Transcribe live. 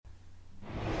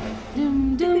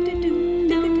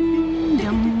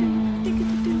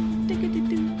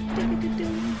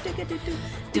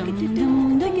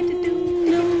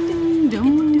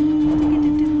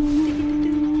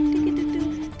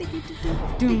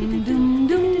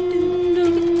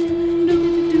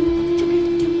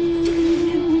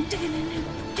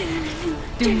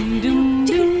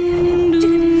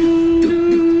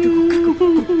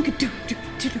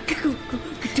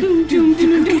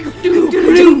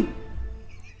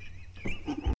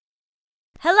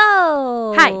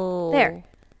Hello. Hi there.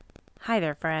 Hi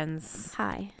there, friends.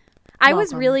 Hi. I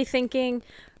was really thinking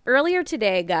earlier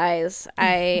today, guys,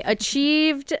 I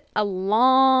achieved a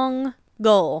long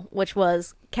goal, which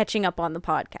was catching up on the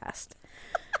podcast.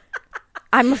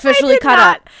 I'm officially caught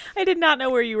up. I did not know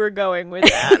where you were going with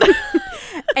that.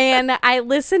 And I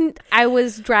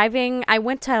was driving, I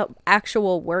went to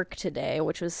actual work today,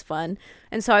 which was fun.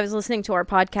 And so I was listening to our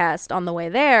podcast on the way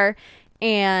there,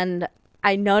 and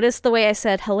I noticed the way I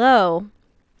said hello.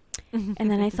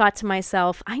 And then I thought to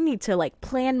myself, I need to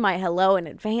plan my hello in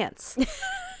advance.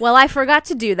 Well, I forgot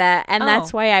to do that, and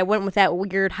that's why I went with that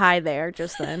weird hi there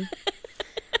just then.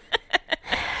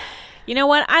 You know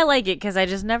what? I like it because I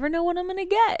just never know what I'm going to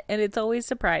get, and it's always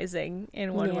surprising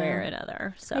in one way or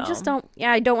another. So I just don't.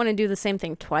 Yeah, I don't want to do the same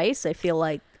thing twice. I feel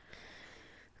like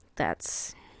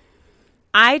that's.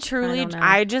 I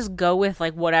just go with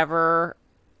whatever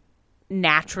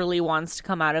naturally wants to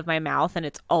come out of my mouth, and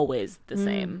it's always the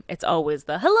same. It's always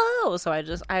the hello. So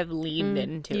I've leaned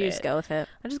into it. You just go with it.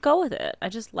 I just go with it. I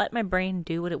just let my brain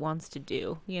do what it wants to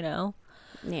do, Yeah.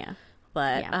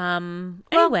 But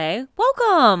anyway,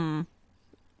 welcome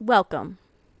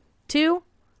to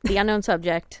The Unknown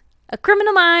Subject, a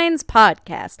Criminal Minds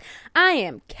podcast. I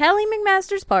am Kelly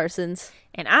McMasters Parsons.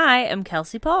 And I am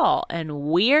Kelsey Paul, and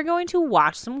we are going to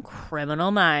watch some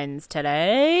Criminal Minds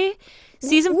today.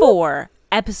 Season 4,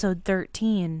 episode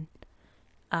 13.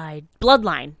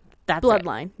 Bloodline. That's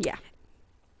Bloodline, it. yeah.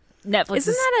 Netflix.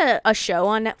 Isn't that a show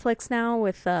on Netflix now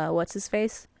with what's his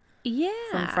face? Yeah.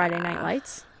 From Friday Night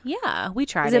Lights? Yeah, we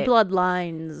tried Is it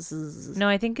Bloodlines? No,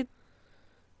 I think it.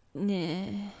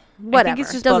 Whatever. I think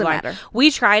it's just doesn't Bloodline. matter.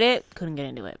 We tried it, couldn't get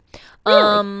into it.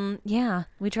 Really? Yeah,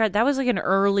 we tried. That was an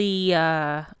early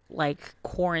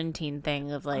quarantine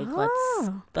thing of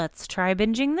let's try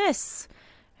binging this,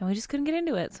 and we just couldn't get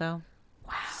into it. So,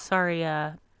 wow. Sorry.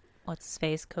 What's his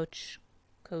face, Coach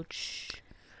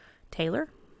Taylor?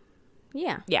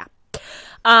 Yeah. Yeah.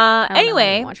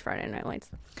 Anyway, watch Friday Night Lights.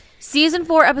 Season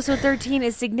 4, episode 13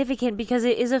 is significant because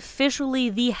it is officially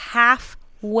the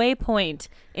halfway point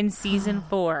in season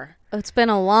 4. It's been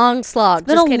a long slog.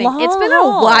 Just kidding. It's been a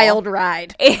wild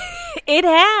ride. It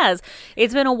has.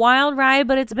 It's been a wild ride,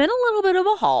 but it's been a little bit of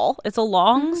a haul. It's a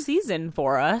long season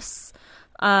for us.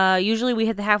 Usually we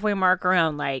hit the halfway mark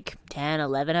around 10,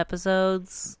 11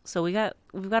 episodes. So we've got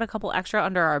a couple extra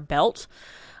under our belt.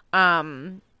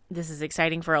 This is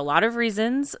exciting for a lot of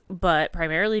reasons, but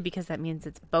primarily because that means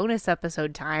it's bonus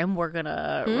episode time. We're going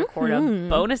to record a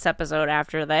bonus episode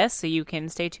after this, so you can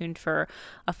stay tuned for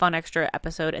a fun extra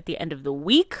episode at the end of the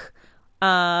week.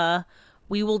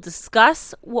 We will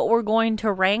discuss what we're going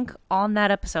to rank on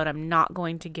that episode. I'm not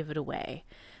going to give it away,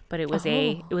 but it was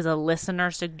a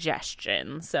listener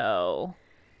suggestion, so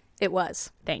it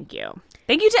was. Thank you.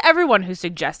 Thank you to everyone who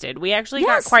suggested. We actually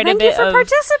got quite a bit Thank you for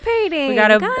participating. We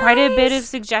got quite a bit of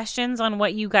suggestions on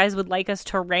what you guys would like us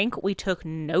to rank. We took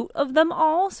note of them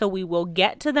all, so we will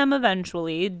get to them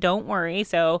eventually. Don't worry.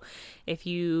 So if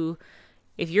your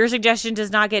suggestion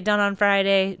does not get done on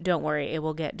Friday, don't worry. It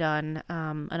will get done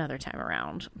another time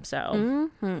around. So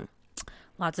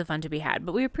lots of fun to be had.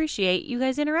 But we appreciate you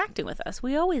guys interacting with us.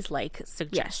 We always like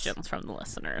suggestions from the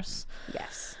listeners.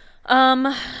 Yes.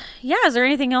 Is there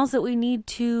anything else that we need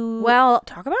to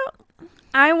talk about?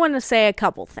 I want to say a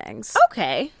couple things.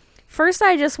 Okay. First,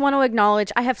 I just want to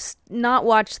acknowledge I have not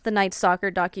watched the Night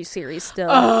Stalker docuseries still.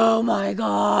 Oh my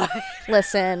God.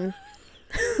 Listen,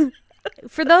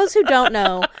 for those who don't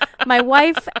know, my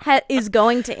wife is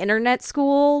going to internet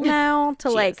school now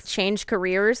to change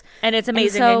careers. And it's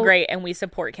amazing and great, and we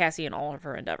support Cassie in all of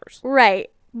her endeavors.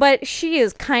 Right. But she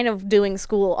is kind of doing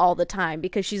school all the time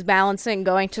because she's balancing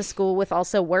going to school with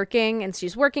also working, and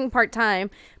she's working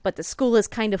part-time, but the school is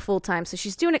kind of full-time, so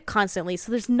she's doing it constantly. So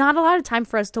there's not a lot of time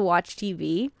for us to watch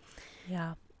TV.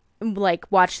 Yeah.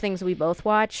 Watch things we both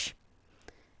watch.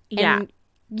 Yeah. And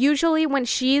usually when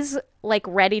she's,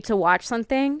 ready to watch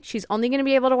something, she's only going to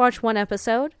be able to watch one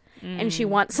episode, and she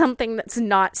wants something that's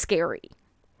not scary.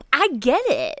 I get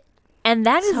it. And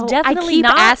that is definitely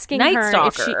not asking Night her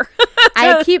Stalker.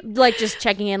 I keep just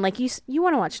checking in, you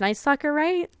want to watch Night Stalker,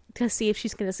 right? To see if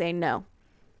she's going to say no.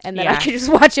 and then I could just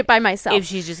watch it by myself. If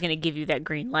she's just going to give you that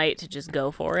green light to just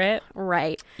go for it.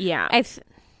 Right. Yeah.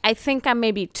 I think I'm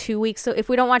maybe 2 weeks. So if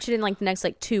we don't watch it in like the next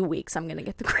like 2 weeks, I'm going to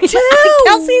get the green 2 light.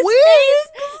 Kelsey's weeks?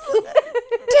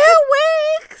 2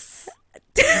 weeks?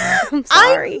 I'm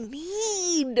sorry. I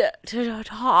need to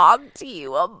talk to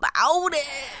you about it.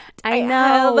 I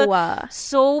know. Have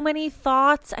so many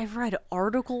thoughts. I've read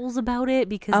articles about it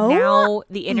because now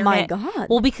the internet. My God.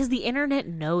 Well, because the internet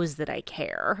knows that I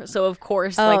care. So of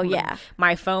course,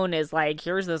 my phone is like,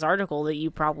 here's this article that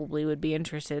you probably would be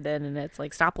interested in, and it's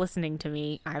like, stop listening to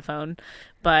me, iPhone.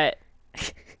 But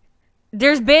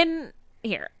there's been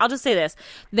I'll just say this.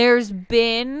 There's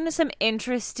been some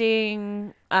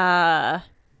interesting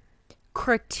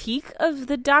critique of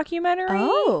the documentary.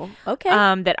 Oh, okay.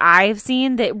 That I've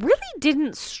seen that really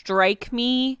didn't strike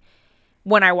me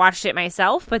when I watched it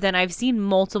myself, but then I've seen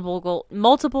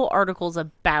multiple articles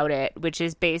about it, which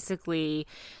is basically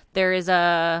there's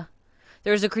a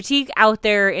critique out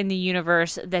there in the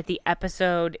universe that the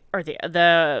episode or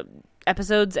the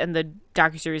episodes and the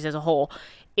docuseries as a whole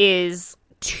is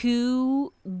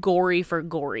too gory for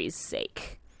gory's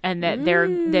sake. And that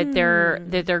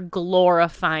they're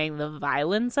glorifying the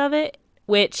violence of it,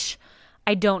 which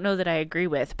I don't know that I agree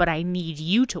with, but I need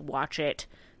you to watch it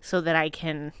so that I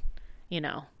can,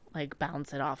 like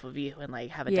bounce it off of you and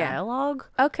like have a dialogue.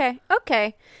 Okay.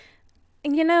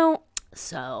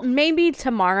 So maybe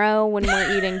tomorrow when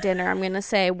we're eating dinner, I'm gonna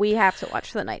say we have to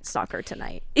watch The Night Stalker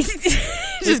tonight.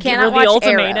 Just give her the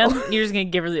ultimatum. Arrow. You're just gonna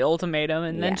give her the ultimatum,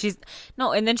 and then she's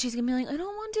gonna be like, I don't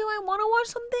want to. I want to watch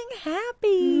something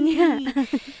happy.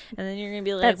 Yeah. And then you're gonna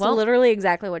be like, that's literally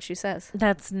exactly what she says.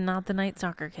 That's not The Night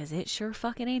Stalker because it sure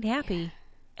fucking ain't happy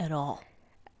at all.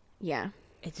 Yeah,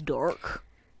 it's dark.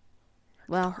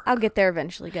 Well, I'll get there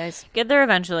eventually, guys. Get there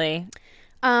eventually.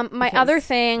 My other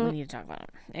thing. We need to talk about it.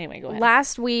 Anyway, go ahead.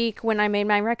 Last week, when I made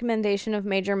my recommendation of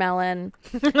Major Melon,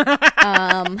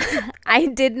 I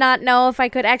did not know if I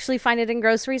could actually find it in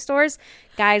grocery stores.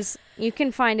 Guys, you can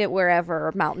find it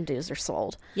wherever Mountain Dews are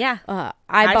sold. Yeah.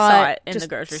 I bought saw it in the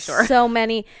grocery store. So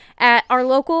many. At our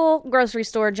local grocery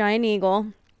store, Giant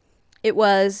Eagle, it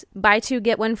was buy two,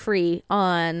 get one free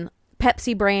on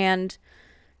Pepsi brand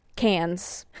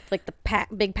cans, like the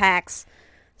big packs.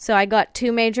 So I got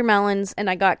 2 Major Melons, and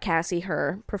I got Cassie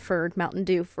her preferred Mountain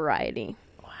Dew variety.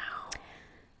 Wow.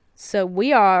 So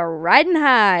we are riding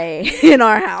high in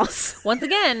our house. Once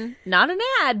again, not an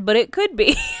ad, but it could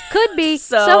be. Could be.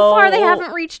 So far, they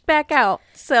haven't reached back out.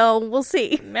 So we'll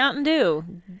see. Mountain Dew,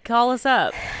 call us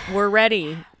up. We're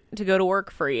ready to go to work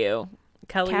for you.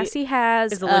 Cassie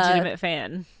is a legitimate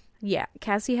fan. Yeah.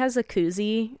 Cassie has a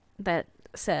koozie that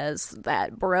says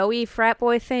that bro-y frat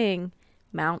boy thing,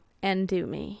 Mount and do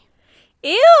me.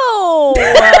 Ew!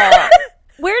 Where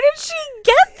did she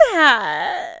get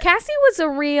that? Cassie was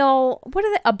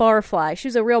a barfly. She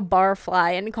was a real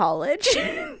barfly in college.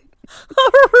 A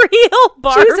real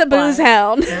barfly. She was a booze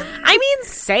hound. I mean,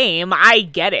 same. I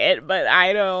get it, but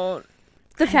I don't.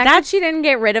 The fact that she didn't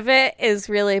get rid of it is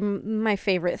really my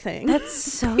favorite thing. That's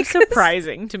so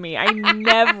surprising to me. I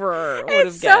never would have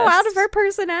guessed. It's so out of her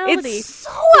personality. It's so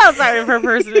outside of her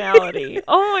personality.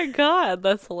 Oh my God,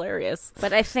 that's hilarious.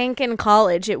 But I think in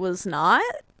college it was not.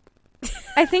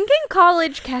 I think in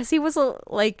college Cassie was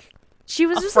she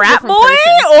was just frat a boy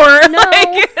person. or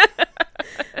no.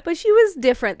 But she was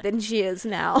different than she is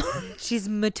now. She's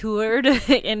matured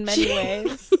in many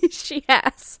ways. She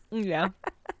has. Yeah.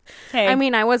 Hey. I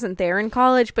mean, I wasn't there in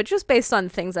college, but just based on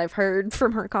things I've heard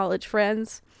from her college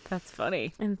friends. That's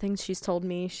funny. And things she's told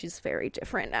me, she's very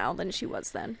different now than she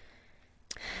was then.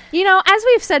 As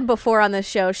we've said before on this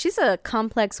show, she's a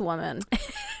complex woman.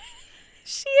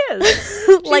 She is.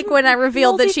 Like when I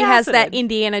revealed that she has that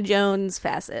Indiana Jones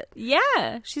facet.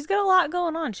 Yeah. She's got a lot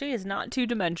going on. She is not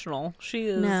two-dimensional. She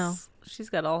is. No. She's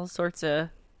got all sorts of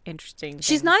interesting things.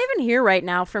 She's not even here right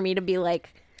now for me to be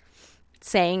like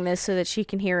saying this so that she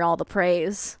can hear all the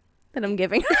praise that I'm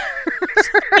giving her.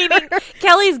 Meaning,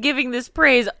 Kelly's giving this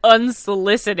praise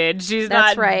unsolicited. She's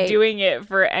not doing it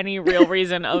for any real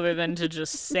reason other than to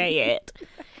just say it.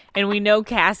 And we know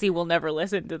Cassie will never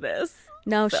listen to this.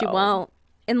 No, she won't.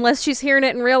 Unless she's hearing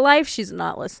it in real life, she's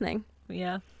not listening.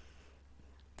 Yeah.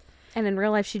 And in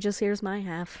real life, she just hears my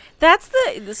half.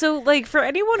 So, like, for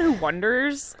anyone who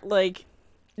wonders, like,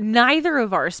 neither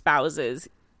of our spouses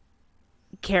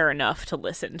care enough to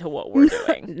listen to what we're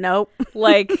doing. Nope.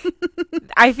 Like,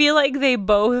 I feel like they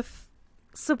both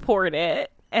support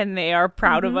it, and they are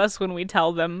proud of us when we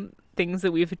tell them things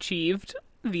that we've achieved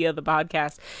via the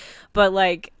podcast. But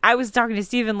like, I was talking to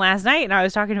Steven last night, and I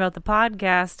was talking about the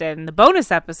podcast and the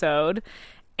bonus episode,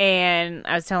 And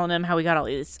I was telling him how we got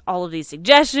all of these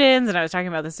suggestions, and I was talking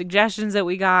about the suggestions that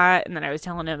we got, and then I was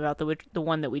telling him about the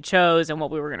one that we chose and what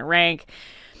we were going to rank.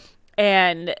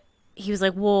 And he was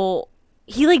like, well,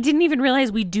 he like didn't even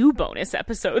realize we do bonus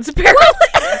episodes, apparently.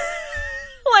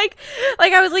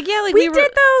 like I was like, yeah, like we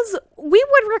did those. We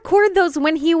would record those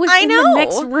when he was in the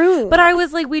next room. But I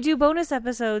was like, we do bonus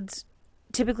episodes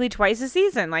typically twice a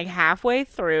season, like halfway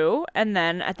through and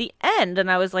then at the end.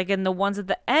 And I was like, in the ones at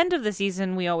the end of the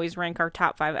season, we always rank our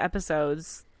top 5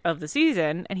 episodes of the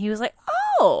season. And he was like,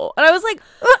 oh. And I was like,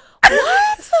 what?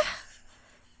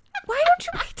 Why don't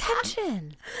you pay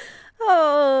attention?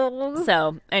 Oh.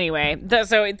 So anyway,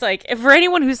 so it's like, if for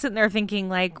anyone who's sitting there thinking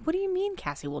like, what do you mean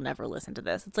Cassie will never listen to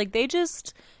this? It's like, they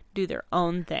just do their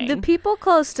own thing. The people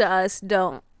close to us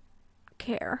don't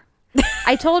care.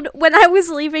 When I was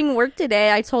leaving work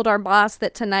today, I told our boss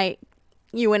that tonight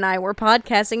you and I were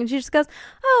podcasting, and she just goes,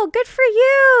 oh, good for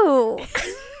you.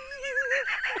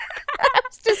 I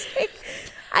was just like,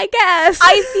 I guess.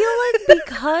 I feel like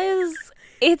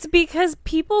because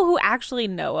people who actually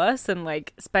know us and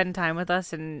like spend time with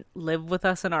us and live with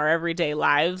us in our everyday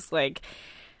lives, like,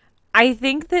 I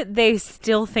think that they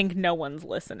still think no one's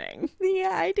listening.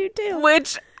 Yeah, I do too.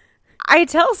 Which I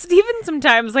tell Steven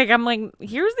sometimes, like, I'm like,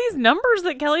 here's these numbers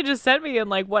that Kelly just sent me and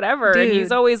like whatever. Dude, and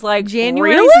he's always like,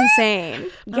 January's really?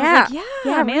 insane. Yeah. Like,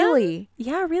 Yeah, man. really.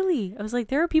 Yeah, really. I was like,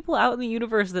 there are people out in the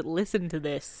universe that listen to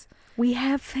this. We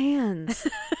have fans.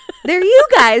 They're you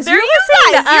guys. They're You're you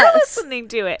listening guys. to You're us. listening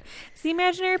to it. It's the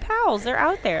imaginary pals. They're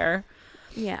out there.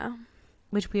 Yeah.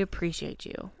 Which we appreciate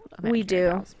you. We do.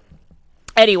 Pals.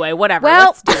 Anyway, whatever. Well,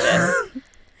 let's do this.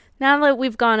 Now that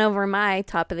we've gone over my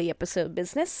top of the episode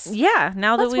business, Yeah,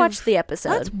 now that let's watch the episode.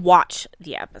 Let's watch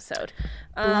the episode.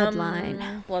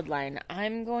 Bloodline.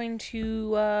 I'm going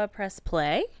to press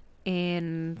play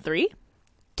in 3,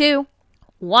 2,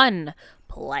 1.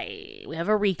 Play. We have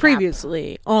a recap.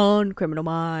 Previously on Criminal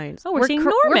Minds. Oh, we're seeing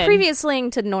We're Norman. previously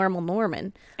to Normal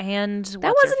Norman. And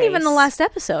That wasn't even the last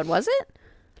episode, was it?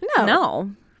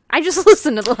 No. I just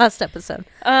listened to the last episode.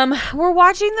 We're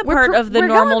watching the part of the we're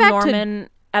Normal going back to Norman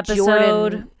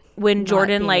episode when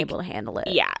Jordan not being like able to handle it.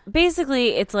 Yeah,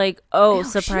 basically it's like, oh,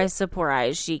 surprise,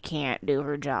 surprise, she can't do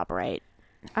her job right.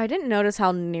 I didn't notice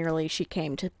how nearly she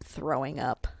came to throwing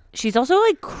up. She's also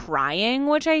like crying,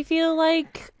 which I feel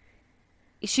like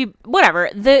whatever.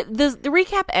 The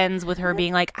recap ends with her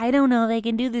being like, I don't know if I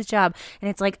can do this job, and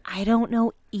it's like, I don't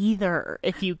know either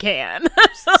if you can.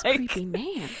 Like, Creepy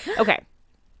man. okay.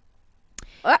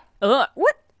 What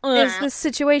is this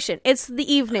situation? It's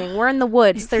the evening. We're in the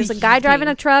woods. There's a guy driving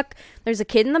a truck. There's a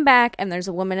kid in the back, and there's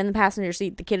a woman in the passenger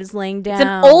seat. The kid is laying down. It's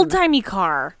an old-timey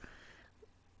car.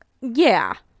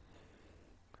 Yeah.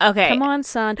 Okay. Come on,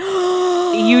 son. Do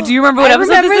you remember what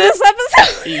episode this is? this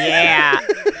episode. Yeah.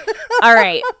 All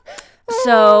right.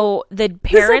 So the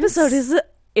parents. This episode is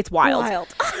it's wild.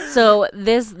 So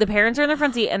the parents are in the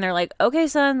front seat and they're like, "Okay,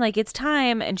 son, like it's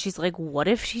time." And she's like, "What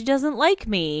if she doesn't like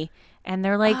me?" And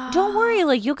they're like, "Don't worry,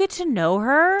 like you'll get to know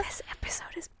her." This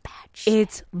episode is batshit.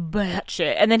 It's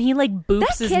batshit. And then he like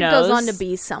boops his That kid nose. goes on to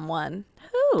be someone.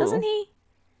 Who? Doesn't he?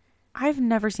 I've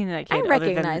never seen that kid. I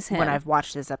recognize other than him when I've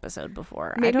watched this episode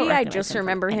before. Maybe don't I recognize just him from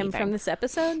remember him anything. from this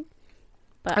episode.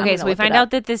 But Okay, so we find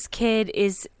out that this kid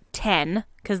is 10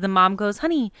 because the mom goes,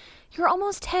 "Honey, you're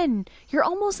almost 10. You're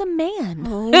almost a man."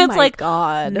 Oh It's my like,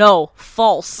 God. No,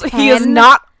 false. 10? He is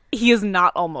not. He is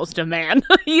not almost a man.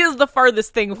 He is the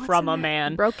farthest thing from a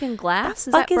man. Broken glass?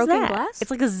 Is Fuck that broken glass?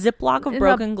 It's like a Ziploc of In a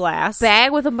broken glass.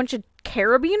 bag with a bunch of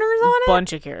carabiners on it?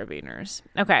 Bunch of carabiners.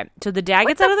 Okay, so the dad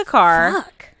gets out of the car.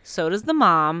 Fuck. So does the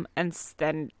mom, and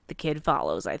then the kid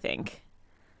follows, I think.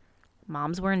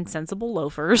 Mom's wearing sensible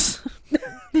loafers.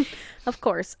 Of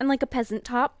course. And like a peasant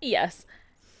top. Yes.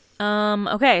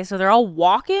 Okay, so they're all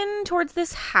walking towards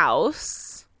this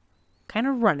house. Kind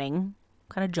of running.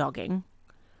 Kind of jogging.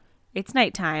 It's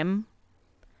nighttime.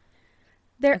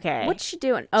 Okay. What's she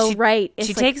doing? Oh, right. It's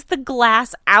She like takes the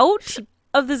glass out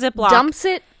of the Ziploc. dumps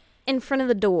it in front of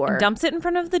the door. Dumps it in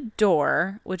front of the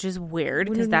door, which is weird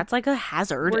because that's like a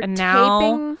hazard. We're And now,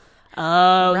 taping.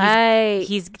 oh, Right.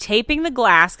 he's taping the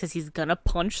glass because he's gonna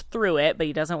punch through it, but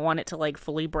he doesn't want it to like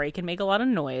fully break and make a lot of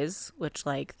noise. Which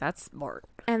like that's smart.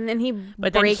 And then he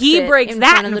But then breaks he it breaks in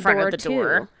that front in of front the of the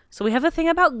door. too. So we have a thing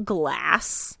about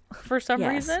glass for some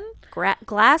Yes. reason.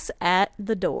 Glass at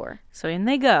the door. So in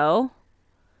they go.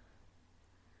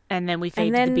 And then we fade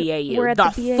And then to the BAU. we're at the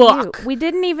the BAU. fuck? We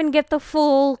didn't even get the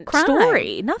full crime.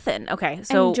 Story. Nothing. Okay,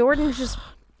 so And Jordan's just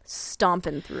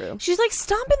stomping through. she's like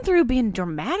stomping through, being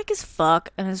dramatic as fuck,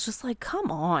 and it's just like,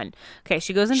 come on. Okay,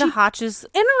 she goes into Hotch's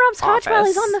Interrupts Hotch while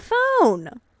he's office. on the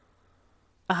phone.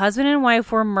 A husband and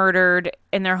wife were murdered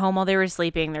in their home while they were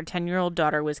sleeping. Their 10-year-old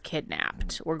daughter was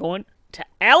kidnapped. We're going to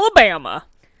Alabama.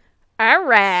 All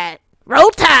right. Roll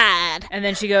Tide. And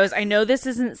then she goes, I know this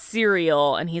isn't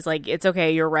serial. And he's like, it's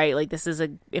okay. You're right. Like, this is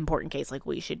an important case. Like,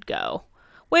 we should go.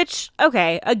 Which,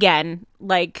 okay, again,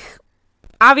 like,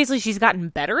 obviously she's gotten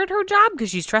better at her job because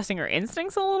she's trusting her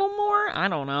instincts a little more. I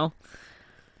don't know.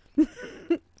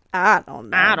 I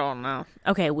don't know.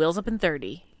 Okay, wheels up in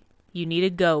 30. You need a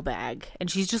go bag. And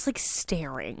she's just, like,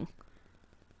 staring.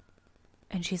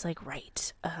 And she's like,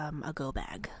 right, a go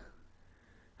bag.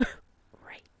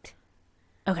 Right.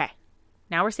 Okay.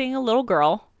 Now we're seeing a little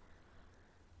girl.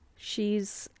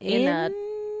 She's in a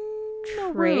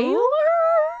trailer? trailer?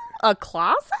 A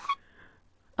closet?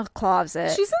 A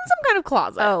closet. She's in some kind of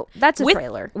closet. Oh, that's a With-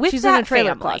 trailer. with She's that in a trailer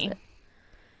family. closet.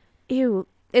 Ew.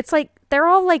 It's like, they're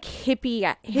all like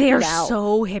hippie They're out.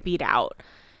 so hippied out.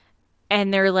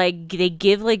 And they're like, they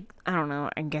give like, I don't know,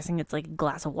 I'm guessing it's like a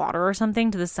glass of water or something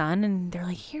to the son. And they're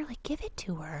like, here, like, give it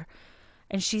to her.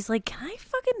 And she's like, can I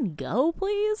fucking go,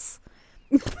 please?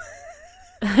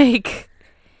 like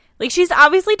she's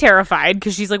obviously terrified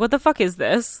because she's like, what the fuck is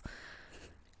this?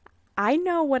 I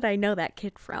know what I know that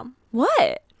kid from.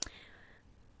 What?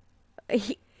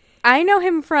 I know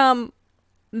him from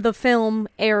the film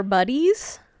Air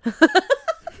Buddies.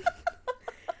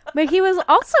 But he was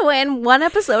also in one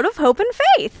episode of Hope and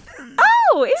Faith.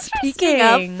 Oh, interesting. Speaking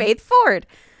of Faith Ford.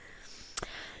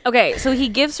 Okay, so he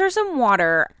gives her some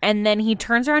water, and then he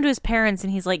turns around to his parents,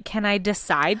 and he's like, can I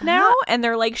decide now? And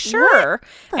they're like, sure.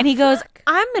 And he goes,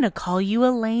 I'm going to call you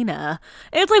Elena.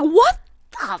 And it's like, what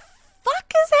the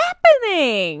fuck is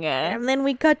happening? And then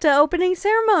we cut to opening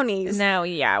ceremonies. Now,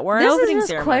 yeah, we're in This opening is just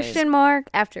ceremonies. question mark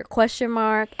after question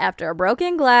mark after a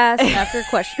broken glass after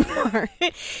question mark.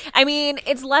 I mean,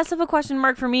 it's less of a question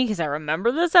mark for me because I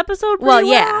remember this episode pretty Well,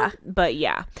 yeah. But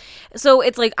yeah. So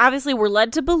it's like, obviously, we're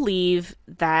led to believe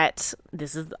that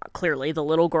this is clearly the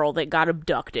little girl that got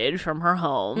abducted from her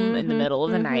home in the middle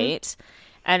of the night.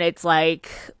 And it's like,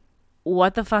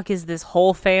 what the fuck is this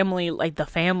whole family, like the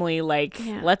family, like,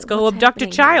 let's go what's abduct a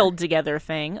happening child together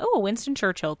thing. Oh, a Winston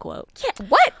Churchill quote. Yeah,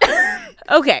 what?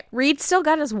 Okay. Reed's still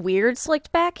got his weird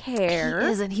slicked back hair. He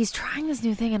isn't. He's trying this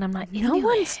new thing, and I'm not No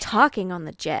one's talking on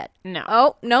the jet. No.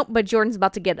 Oh, nope, but Jordan's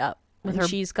about to get up. With And her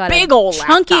she's got big a ol'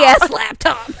 chunky laptop. ass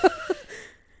laptop.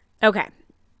 Okay.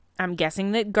 I'm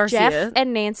guessing that Garcia. Jeff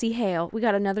and Nancy Hale. We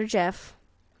got another Jeff.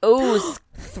 Oh,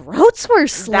 Throats were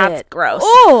slit. that's gross.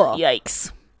 Oh.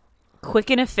 Yikes.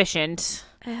 Quick and efficient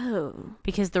Oh.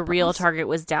 because the real target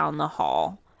was down the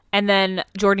hall. And then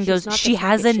Jordan She's goes, not the she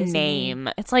has a target, she has a name.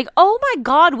 It's like, oh my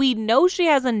God, we know she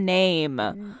has a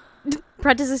name.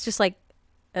 Prentice is just like,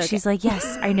 okay. She's like,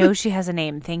 yes, I know she has a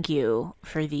name. Thank you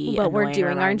for the but we're annoying doing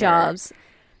our reminder." jobs.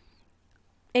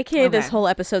 AKA this Okay. whole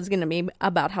episode's going to be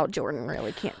about how Jordan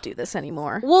really can't do this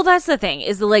anymore. Well, that's the thing,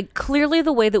 is that, like, clearly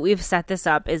the way that we've set this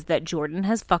up is that Jordan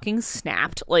has fucking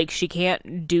snapped. Like, she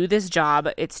can't do this job.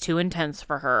 It's too intense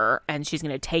for her. And she's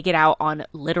going to take it out on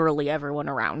literally everyone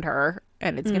around her.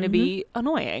 And it's going to be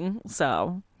annoying.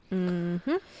 So.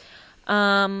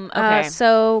 Okay.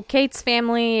 So Kate's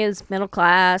family is middle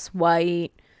class,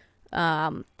 white.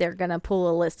 They're going to pull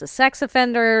a list of sex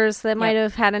offenders that might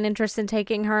have had an interest in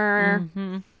taking her.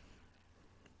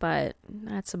 But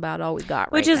that's about all we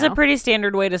got Which right is now. a pretty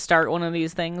standard way to start one of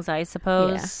these things, I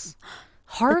suppose.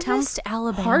 Harvest,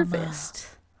 Alabama. Harvest.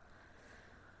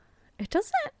 It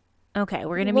doesn't. Okay,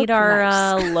 we're going to Look meet our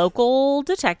nice. local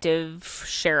detective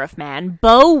sheriff man,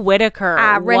 Bo Whitaker.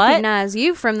 I What? recognize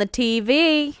you from the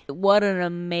TV. What an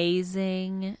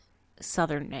amazing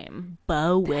Southern name.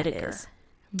 Bo Whitaker. is.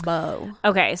 Bo.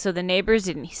 Okay, so the neighbors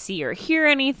didn't see or hear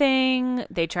anything.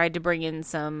 They tried to bring in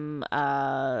some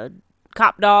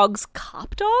cop dogs.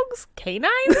 Cop dogs?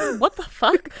 Canines? What the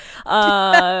fuck?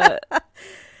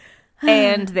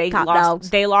 And they Cop dogs.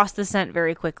 they lost the scent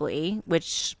very quickly,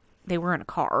 which they were in a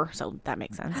car, so that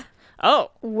makes sense.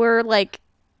 Oh, We're like,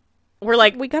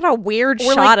 we got a weird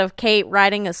We're shot like- of Kate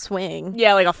riding a swing.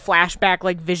 yeah, like a flashback,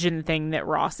 like vision thing that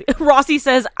Rossi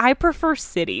says, I prefer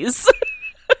cities.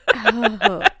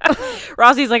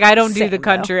 Rossi's like, I don't do Same, the though.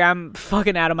 country. I'm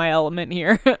fucking out of my element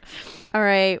here. All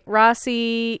right,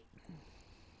 Rossi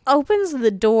opens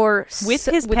the door With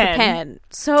his a pen. pen.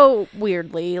 So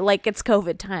weirdly, like it's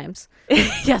COVID times.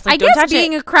 Yes, I like, don't guess touch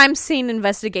being it. a crime scene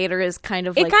investigator is kind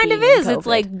of It like kind of being in is. It's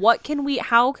COVID. like,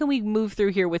 how can we move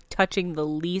through here with touching the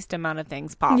least amount of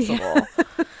things possible?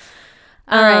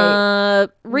 All right.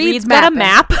 Reed's got a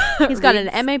mapping. map. He's got an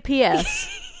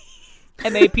MAPS.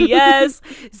 MAPS,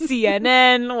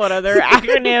 CNN, what other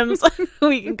acronyms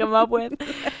we can come up with?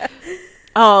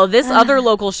 Oh, this other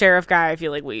local sheriff guy, I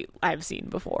feel like I've seen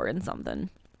before in something.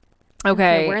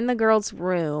 Okay. We're in the girls'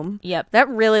 room. Yep. That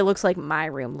really looks like my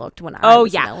room looked when I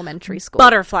was in elementary school.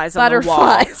 Butterflies on the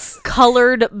wall.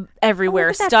 Colored everywhere.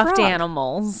 look at that Stuffed frog.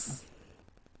 animals.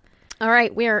 All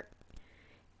right, we're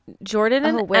Jordan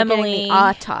and we're Emily getting the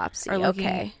autopsy. are looking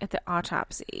Okay. at the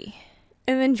autopsy.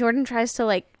 And then Jordan tries to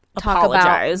like talk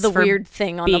Apologize about the for weird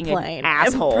thing on the being an plane.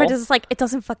 asshole. And Brenda's like, it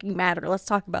doesn't fucking matter. Let's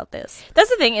talk about this. That's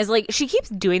the thing is like she keeps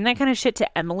doing that kind of shit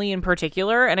to Emily in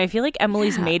particular, and I feel like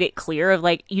Emily's made it clear of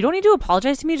like you don't need to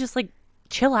apologize to me, just like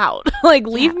chill out. Like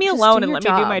leave me just alone do and your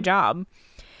let me do my job.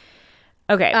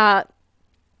 Okay.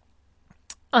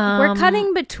 We're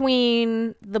cutting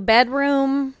between the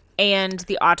bedroom and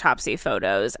the autopsy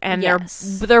photos, and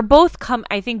Yes. they're both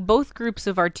I think both groups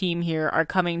of our team here are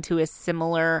coming to a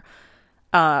similar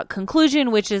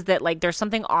conclusion, which is that like there's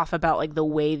something off about like the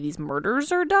way these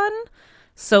murders are done.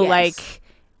 So Yes. like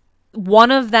one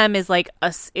of them is like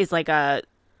a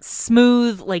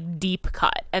smooth like deep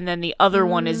cut, and then the other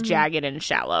one is jagged and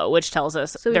shallow, which tells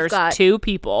us we've there's got two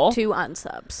people, two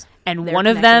unsubs. and They're one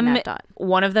of connecting them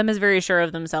that dot. is very sure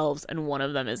of themselves and one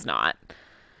of them is not.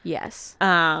 Yes.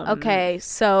 Um, Okay,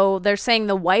 so they're saying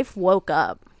the wife woke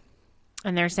up.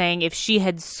 And they're saying if she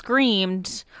had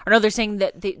screamed, or no, they're saying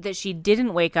that she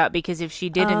didn't wake up because if she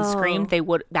didn't scream,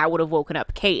 that would have woken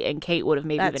up Kate, and Kate would have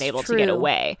maybe That's been able to get true.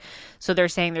 away. So they're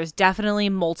saying there's definitely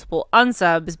multiple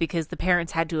unsubs because the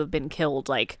parents had to have been killed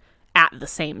like at the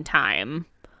same time.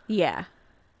 Yeah.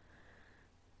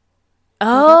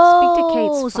 Oh, speak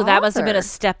to Kate's so that must have been a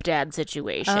father. stepdad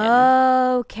situation.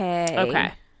 Okay.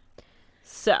 Okay,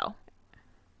 so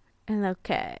And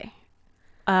okay.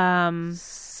 um,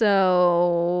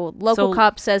 So local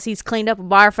cop says he's cleaned up a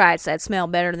bar fight, so that smell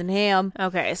better than him.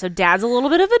 okay, so Dad's a little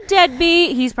bit of a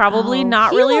deadbeat. He's probably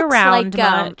not He really looks around like,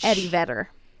 much. Eddie Vedder.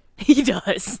 He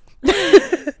does.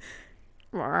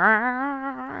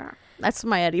 That's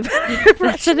my Eddie Vedder That's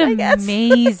impression, an I guess.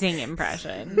 amazing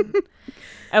impression.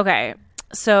 Okay,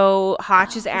 so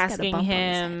Hotch is got a asking bump on his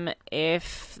him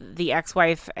if the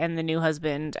ex-wife and the new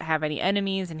husband have any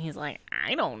enemies, and he's like,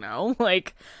 I don't know.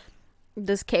 Like,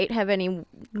 Does Kate have any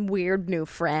weird new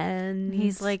friends?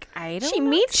 he's like, I don't She know.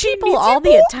 meets people all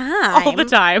the time. All the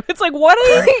time. It's like, what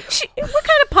are you? What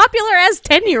kind of popular ass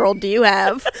 10-year-old do you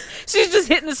have? She's just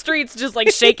hitting the streets, just like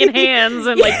shaking hands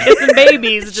and like kissing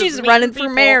babies. Just She's meeting running for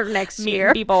people- mayor next meeting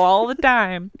year. people all the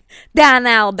time. Down in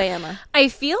Alabama. I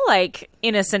feel like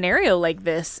in a scenario like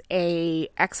this, a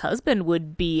ex-husband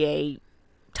would be a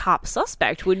top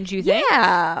suspect, wouldn't you think?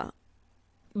 Yeah.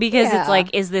 Because Yeah. it's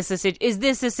like, is this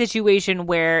a situation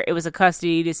where it was a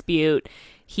custody dispute?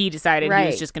 He decided he was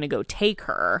Right. just going to go take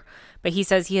her, but he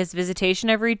says he has visitation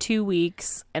every 2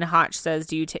 weeks. And Hotch says,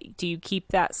 "Do you keep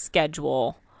that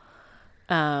schedule?"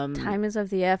 Time is of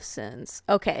the essence.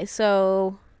 Okay,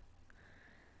 so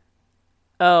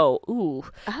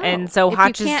and so if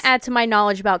Hotch you can't add to my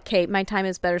knowledge about Kate, my time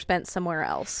is better spent somewhere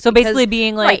else. So basically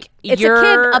being like, right, it's a you're-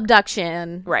 kid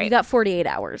abduction. Right. You got 48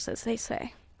 hours, as they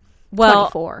say. well,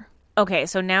 24. okay.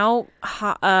 So now,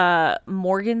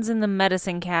 Morgan's in the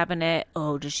medicine cabinet.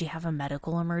 Oh, does she have a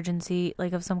medical emergency,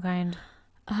 like of some kind?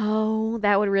 Oh,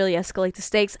 that would really escalate the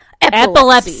stakes.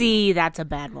 Epilepsy. That's a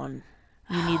bad one.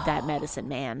 You need that medicine,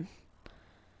 man.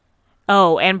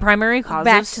 Oh, and primary cause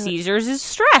Back of to- seizures is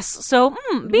stress. So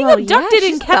being Well, yeah, abducted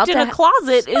she's and kept about in to a ha-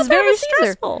 closet she's is about to very have a seizure.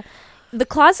 stressful. The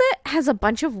closet has a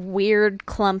bunch of weird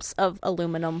clumps of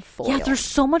aluminum foil. Yeah, there's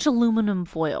so much aluminum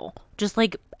foil, just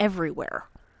like everywhere.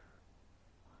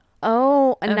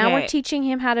 Oh, and now we're Okay. teaching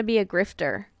him how to be a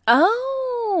grifter.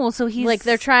 Oh, so he's Like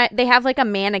they have like a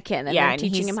mannequin and Yeah, they're and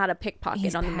teaching he's- him how to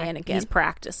pickpocket on the mannequin. He's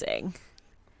practicing.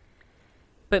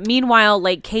 But meanwhile,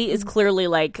 like Kate is clearly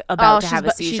like about to have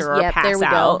a seizure or pass there we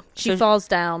out. go. She falls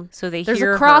down. So There's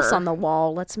hear a cross her. on the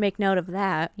wall. Let's make note of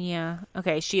that. Yeah.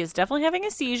 Okay. She is definitely having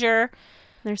a seizure.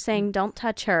 They're saying don't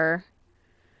touch her.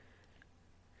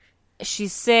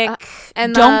 She's sick.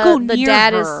 And don't go the near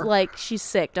dad her. is like, she's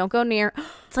sick. Don't go near.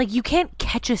 It's like you can't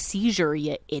catch a seizure,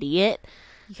 you idiot.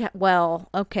 Yeah, well,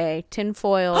 okay.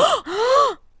 Tinfoil.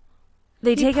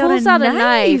 They He take pulls out out a a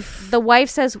knife. The wife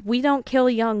says, "We don't kill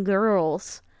young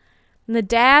girls." And the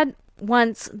dad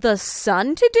wants the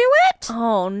son to do it.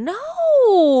 Oh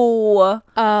no!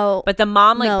 Oh, But the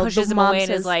mom like No, pushes the him mom away and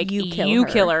is says, like, "You "You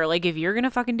kill kill her." her. Like if you're gonna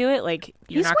fucking do it, like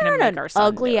you're he's not gonna wearing make an our son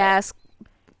ugly do it." ass.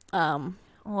 Oh,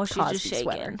 she's Cosby just shaking.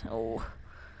 sweater. Oh.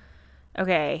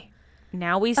 Okay.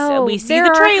 Now we Oh, we see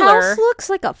the trailer. Our house looks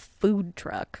like a food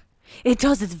truck. It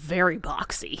does. It's very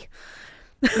boxy.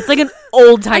 It's like an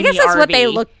old timey. I guess that's what they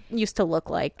RV. used to look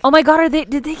like. Oh my god!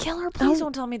 Did they kill her? Please Oh.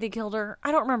 don't tell me they killed her.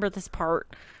 I don't remember this part.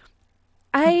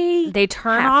 I They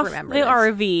turn half off the remember this.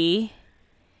 RV,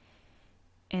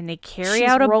 And they carry She's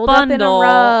out a rolled up bundle. in a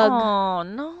rug. Oh,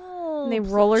 no. And they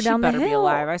roll her down the She better be hill.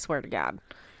 alive, I swear to God.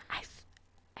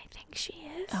 I think she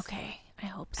is. Okay, I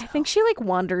hope so. I think she, like,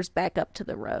 wanders back up to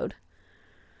the road.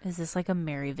 Is this like a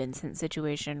Mary Vincent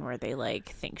situation where they, like,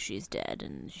 think she's dead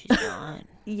and she's not?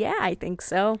 Yeah, I think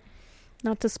so.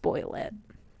 Not to spoil it.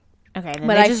 Okay, then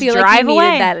But they I just feel like drive you away.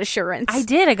 needed that assurance. I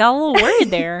did. I got a little worried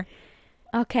there.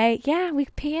 Okay, yeah, we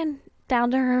pan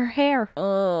down to her hair.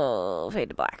 Oh, fade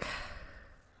to black.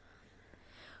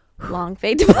 Long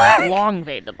fade to black. Long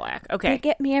fade to black. They Okay.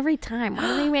 get me every time. Why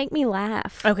do they make me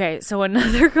laugh? Okay, so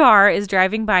another car is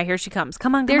driving by. Here she comes.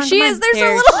 Come on, come There on, she come is. on. There's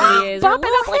There a little she is. Her bopping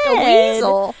up little like a head.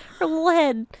 weasel. Her little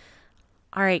head.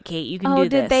 All right, Kate, you can Oh, do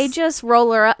this. did they just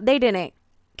roll her up? They didn't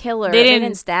kill her. They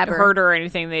didn't stab her. hurt her or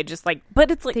anything. They just like, but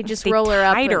it's like They just roll her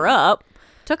up tied her and- up.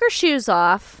 Took her shoes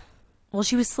off. Well,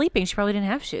 she was sleeping. She probably didn't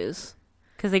have shoes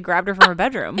because they grabbed her from her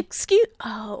bedroom. Excuse.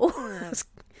 Oh.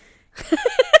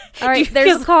 All right,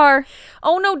 there's a car.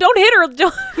 Oh no! Don't hit her.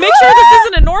 Don't, make sure this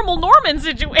isn't a normal Norman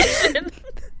situation.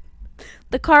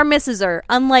 The car misses her,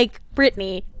 unlike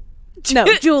Brittany. No,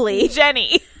 Julie.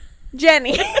 Jenny.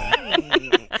 Jenny.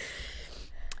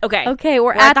 Okay. Okay,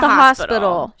 we're at the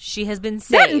hospital. She has been That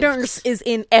saved. nurse is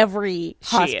in every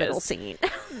She hospital is. scene.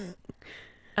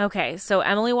 Okay, so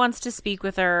Emily wants to speak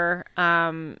with her,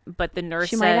 but the nurse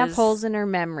She says, might have holes in her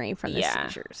memory from the Yeah.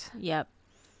 seizures. Yep.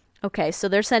 Okay, so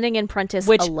they're sending in Prentice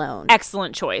Which alone.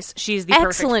 excellent choice. She's the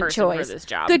Excellent perfect person choice for this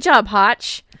job. Good job,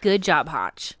 Hotch. Good job,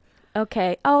 Hotch.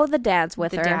 Okay. Oh, the dad's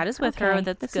with The her. dad is with her. Okay,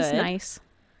 That's this good. is nice.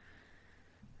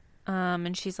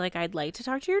 And she's like, I'd like to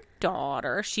talk to your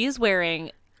daughter. She is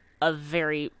wearing a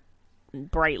very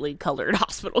brightly colored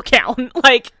hospital gown.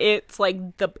 Like it's like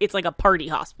a party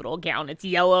hospital gown. It's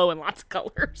yellow and lots of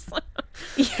colors.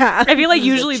 Yeah. I feel like This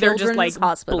is a usually they're just like children's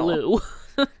hospital. blue.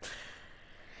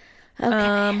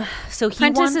 Okay. So he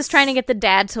Prentice wants is trying to get the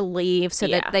dad to leave so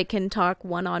Yeah. that they can talk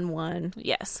one-on-one.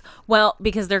 Yes. Well,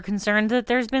 because they're concerned that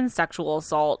there's been sexual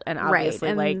assault and Right, obviously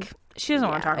and- like she doesn't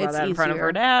want to yeah, talk about it's that in front of her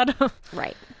easier. dad.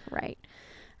 Right. Right.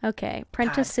 Okay.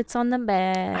 Prentice God. sits on the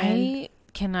bed. I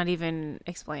cannot even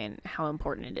explain how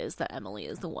important it is that Emily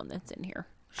is the one that's in here.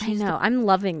 I know. I'm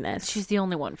loving this. She's the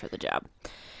only one for the job.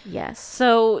 yes.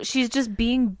 So she's just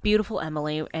being beautiful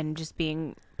Emily and just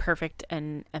being perfect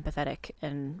and empathetic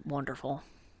and wonderful.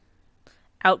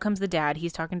 Out comes the dad.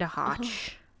 He's talking to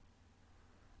Hotch.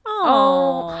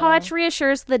 Oh, Hotch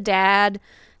reassures the dad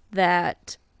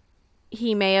that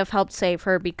he may have helped save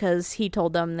her because he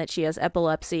told them that she has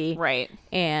epilepsy. Right.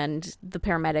 And the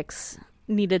paramedics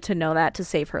needed to know that to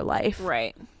save her life.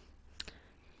 Right.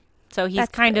 So he's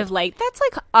That's kind good. of like, that's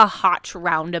like a Hotch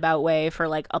roundabout way for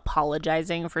like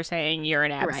apologizing for saying you're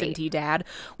an absentee dad.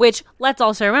 Which, let's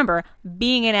also remember,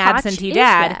 being an Hotch absentee is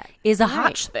dad that. is a Right.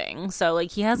 Hotch thing. So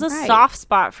like he has a Right. soft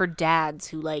spot for dads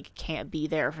who like can't be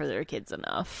there for their kids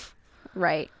enough.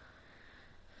 Right.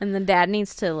 And the dad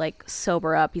needs to, like,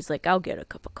 sober up. He's like, I'll get a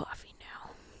cup of coffee now.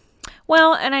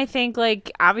 Well, and I think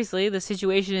like obviously the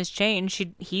situation has changed.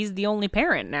 He's the only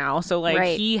parent now, so like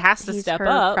Right. he has to He's step her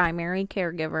up. primary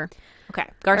caregiver. Okay, All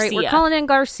Garcia. right, we're calling in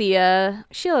Garcia.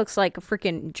 She looks like a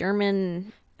freaking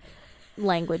German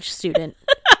language student.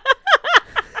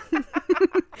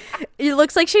 It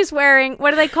looks like she's wearing,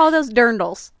 what do they call those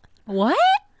dirndls? What?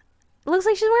 It looks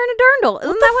like she's wearing a dirndl.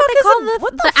 Isn't that what they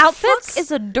call the outfits? Fuck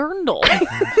is a dirndl?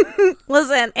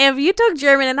 Listen, if you took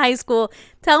German in high school,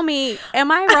 tell me,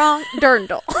 am I wrong?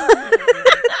 Dirndl.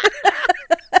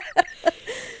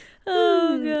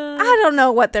 Oh god. I don't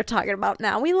know what they're talking about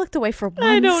now. We looked away for 1 second.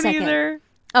 I don't either.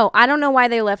 Oh, I don't know why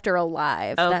they left her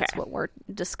alive. Okay. That's what we're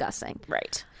discussing.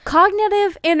 Right.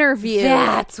 Cognitive interview.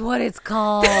 That's what it's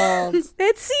called.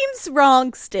 It seems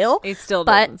wrong still. It still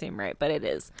But- doesn't seem right, but it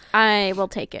is. I will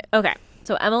take it. Okay.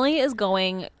 So Emily is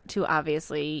going to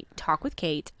obviously talk with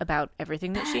Kate about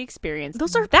everything that she experienced.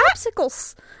 Those are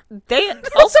popsicles. They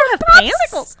also have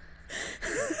pants?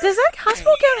 Does that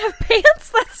hospital gown have pants?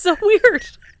 That's so weird.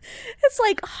 It's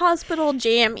like hospital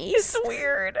jammies. It's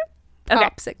weird. Okay.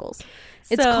 Popsicles.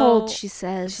 It's So, cold, she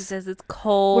says. She says it's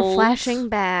cold. We're flashing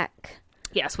back.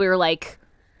 Yes, we were like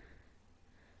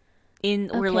we're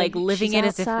Okay, like living she's it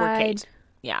as if we're outside. Kate.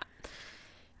 Yeah.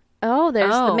 Oh,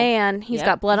 there's the Oh, man. He's Yep.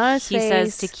 got blood on his he face.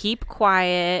 says to keep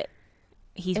quiet.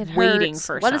 He's It waiting hurts.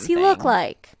 for What does he look something.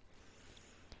 like?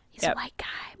 He's Yep. a white guy,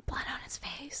 blood on his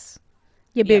face.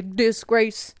 You big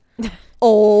disgrace.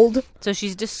 Old. So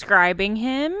she's describing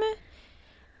him,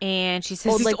 and she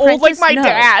says Old he's like old like Prentice? my No.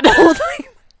 dad. Old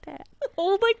like that.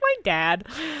 Old like my dad.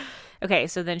 Okay,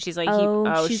 so then she's like, She's a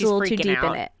little too freaking deep in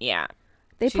out. it. Yeah.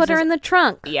 They She put her says- in the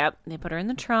trunk. Yep. They put her in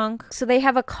the trunk. So they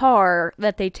have a car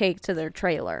that they take to their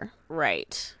trailer.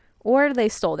 Right. Or they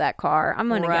stole that car. I'm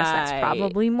going to guess that's Right.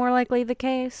 probably more likely the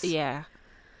case. Yeah.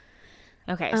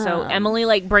 Okay, so Emily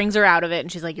like brings her out of it,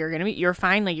 and she's like, "You're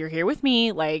fine. Like you're here with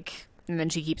me." Like, and then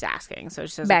she keeps asking. So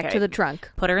she says, Back okay, to the trunk.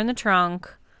 put her in the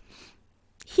trunk.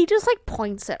 He just like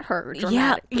points at her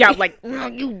Yeah, dramatically.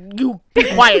 like you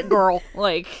be quiet, girl.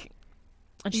 Like,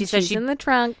 and she says She's in the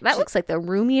trunk. That looks like the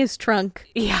roomiest trunk.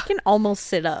 Yeah. You can almost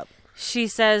sit up. She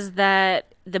says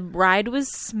that the ride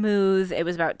was smooth. It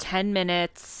was about 10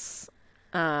 minutes.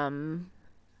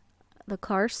 The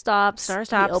car stops. Car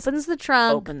stops. He opens the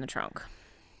trunk. Open the trunk.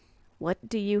 What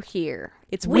do you hear?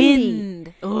 It's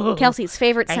windy. Ugh. Kelsey's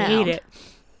favorite sound. I hate it.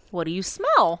 What do you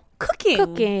smell? Cooking.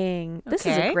 Cooking. This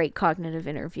is a Okay. great cognitive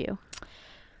interview.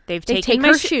 They take taken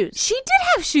her my shoes. She did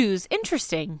have shoes.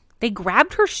 Interesting. They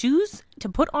grabbed her shoes to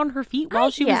put on her feet while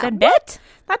she was yeah, in bed.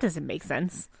 That doesn't make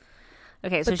sense.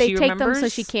 Okay, so But they she take remembers them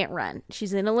so she can't run.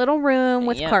 She's in a little room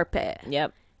with Yep. carpet,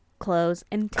 Yep. clothes,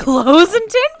 and Clothes and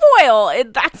tinfoil.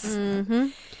 That's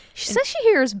she says she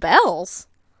hears bells.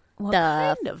 what the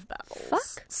kind of bells?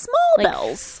 fuck? Small Like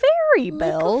bells. fairy Like a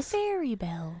bells. fairy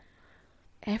bell.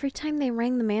 Every time they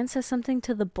ring, the man says something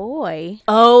to the boy.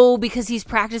 Oh, because he's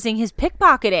practicing his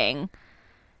pickpocketing.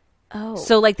 Oh,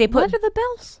 So like they put what are the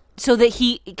bells? so that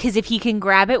because if he can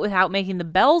grab it without making the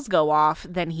bells go off,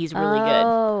 then he's really good.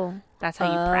 Oh, That's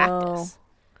how you practice.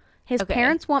 his Okay.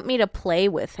 parents want me to play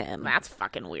with him. That's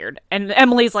fucking weird. And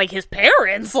Emily's like, his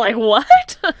parents? Like, what?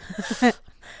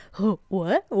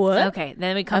 What? What? Okay,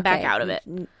 then we come back out of it.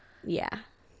 Yeah.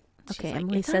 Okay, like,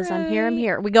 Emily "It's says, I'm alright." here, I'm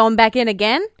here. We going back in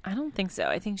again? I don't think so.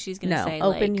 I think she's going to No, say,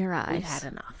 open like, your we've eyes.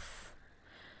 had enough.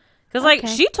 Because, like,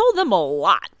 Okay. she told them a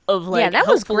lot of, like, yeah, that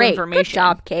was helpful great. information. Good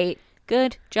job, Kate.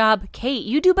 Good job, Kate.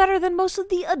 You do better than most of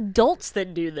the adults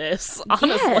that do this,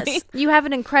 honestly. Yes. You have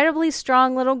an incredibly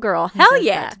strong little girl. Hell Says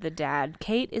yeah. that to the dad.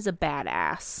 Kate is a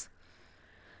badass.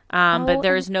 But Oh,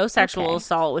 there is no sexual okay.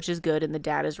 assault, which is good, and the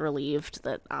dad is relieved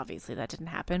that obviously that didn't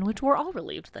happen, which we're all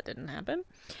relieved that didn't happen.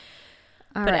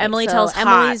 All But right, Emily so tells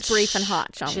Emily's Hotch, brief and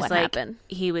Hotch on she's what like, happened.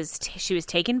 she was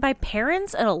taken by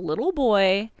parents and a little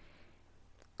boy,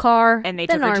 Car, and they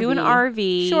then took her to an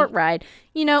RV. Short ride.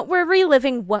 You know, we're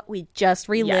reliving what we just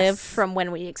relived Yes. from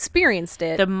when we experienced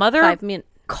it. The mother 5 minutes.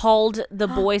 called the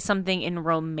boy something in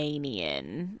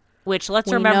Romanian, which let's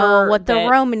We remember know what the that-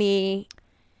 Romani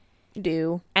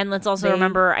do. and let's also they-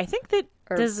 remember. I think that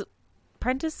or- does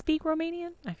Prentice speak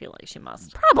Romanian? I feel like she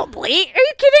must. Probably. Are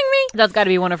you kidding me? That's got to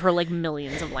be one of her like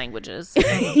millions of languages.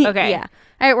 Okay. Yeah.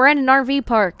 All right, we're in an RV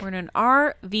park. We're in an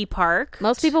RV park.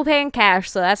 Most people pay in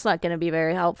cash, so that's not going to be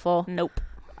very helpful. Nope.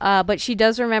 But she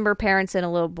does remember parents and a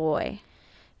little boy.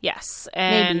 Yes.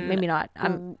 And Maybe not.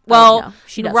 well, no,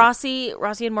 she doesn't.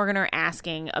 Rossi and Morgan are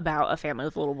asking about a family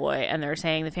with a little boy, and they're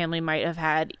saying the family might have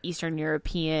had Eastern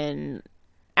European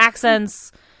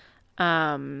accents.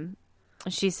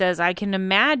 She says, I can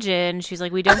imagine. She's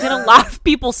like, we don't get a lot of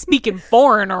people speaking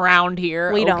foreign around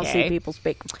here. We don't Okay. see people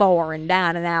speak foreign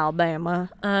down in Alabama.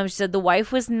 She said the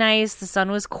wife was nice, the son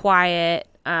was quiet.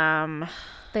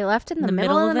 They left in the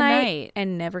middle of the night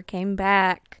and never came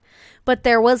back. But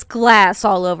there was glass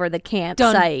all over the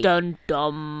campsite. Dun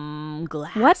dun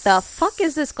glass. What the fuck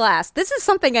is this glass? This is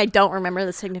something I don't remember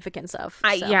the significance of.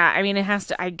 so. Yeah, I mean, it has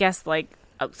to, I guess, like,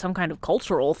 some kind of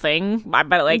cultural thing. But,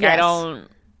 like, I Yes. don't.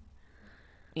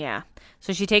 Yeah.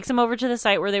 So she takes him over to the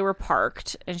site where they were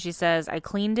parked, and she says, I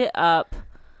cleaned it up.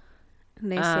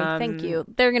 And they say, thank you.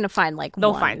 They're going to find, like,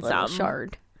 they'll one find little some.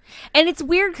 shard. And it's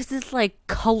weird because it's, like,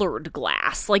 colored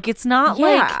glass. Like, it's not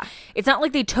Yeah.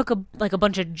 like they took a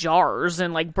bunch of jars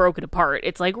and, like, broke it apart.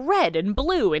 It's, like, red and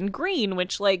blue and green,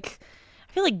 which, like,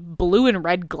 I feel like blue and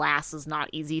red glass is not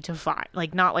easy to find.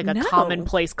 Like, not, like, a No.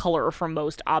 commonplace color for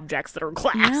most objects that are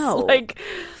glass. No. Like,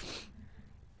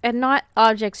 And not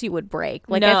objects you would break.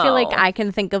 Like, I feel like No. I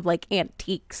can think of, like,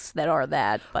 antiques that are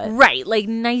that, but right, like,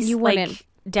 nice, you like, wouldn't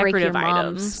decorative break your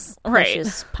items. mom's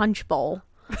precious punch bowl.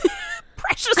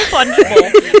 Precious punch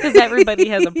bowl. Because everybody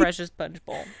has a precious punch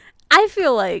bowl. I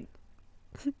feel like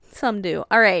some do.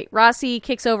 All right, Rossi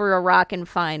kicks over a rock and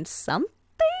finds something.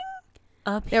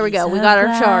 There we go. We got our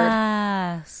shard.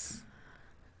 glass.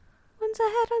 Once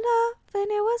I had enough,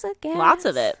 and it was a gas. Lots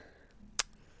of it.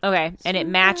 Okay, and it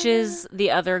matches the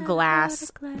other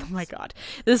glass. glass. Oh my god.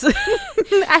 This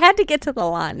I had to get to the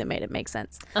line that made it make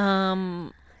sense. It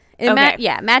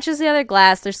okay. matches the other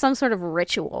glass. There's some sort of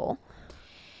ritual.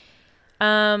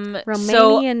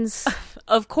 Romanians. So,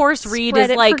 of course, Reed spread is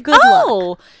it for like, good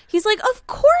oh, he's like, of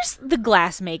course the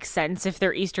glass makes sense if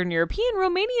they're Eastern European.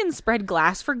 Romanians spread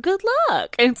glass for good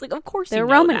luck, and it's like, of course They're you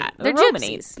know Romani. that. They're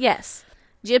Romani. gypsies. Yes,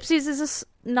 gypsies is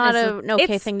not an okay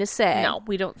it's- thing to say. No,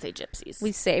 we don't say gypsies.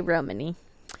 We say Romani.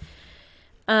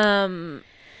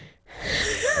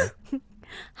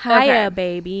 Hiya, Okay.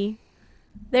 baby.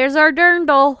 There's our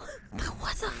dirndl.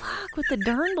 What the fuck with the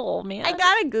dirndl, man? I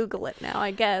gotta Google it now,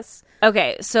 I guess.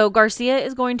 Okay, so Garcia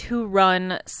is going to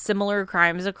run similar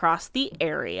crimes across the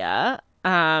area.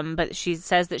 But she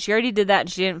says that she already did that and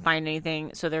she didn't find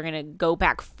anything. So they're going to go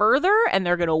back further and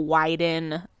they're going to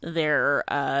widen their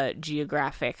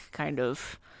geographic kind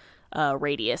of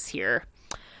radius here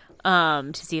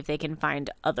to see if they can find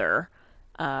other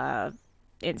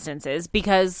instances.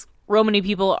 Because Romani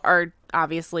people are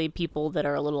obviously people that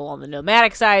are a little on the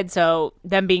nomadic side. So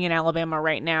them being in Alabama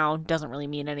right now doesn't really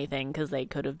mean anything because they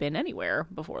could have been anywhere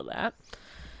before that.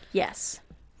 Yes.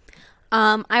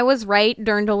 I was right.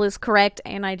 Dirndl is correct,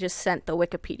 and I just sent the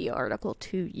Wikipedia article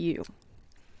to you.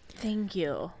 Thank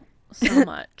you so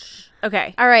much.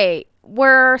 Okay. All right.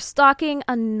 We're stalking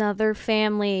another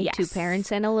family. Yes. 2 parents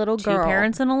and a little girl. 2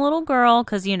 parents and a little girl,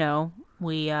 because, you know,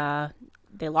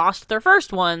 they lost their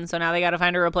first one, so now they got to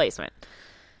find a replacement.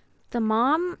 The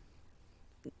mom,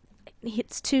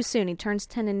 it's too soon. He turns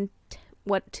 10 in,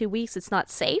 2 weeks? It's not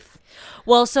safe?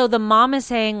 Well, so the mom is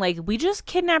saying, like, we just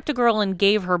kidnapped a girl and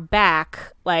gave her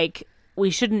back. Like,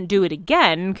 we shouldn't do it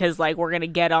again because, like, we're going to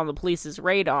get on the police's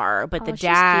radar. But the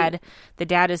dad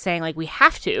is saying, like, we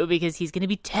have to because he's going to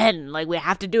be 10. Like, we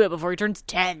have to do it before he turns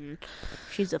 10.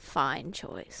 She's a fine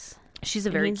choice. She's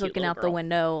a very He's cute looking little out girl. the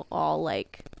window all,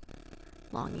 like,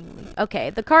 longingly.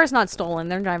 Okay, the car's not stolen.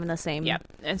 They're driving the same. Yep.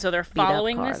 And so they're up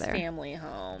following car this there. family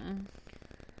home.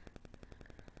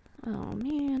 Oh,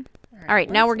 man. All right,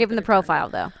 now we're giving the profile,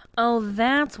 though. Oh,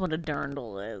 that's what a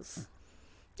dirndl is.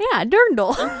 Yeah,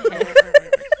 dirndl.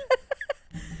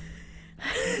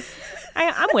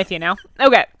 I'm with you now.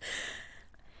 Okay.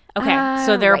 Okay,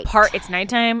 so they're right. it's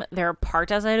nighttime. They're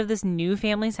parked outside of this new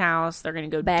family's house. They're going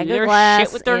to go Bag do of their glass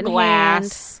shit with their in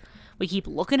glass. We keep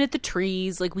looking at the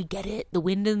trees. Like, we get it. The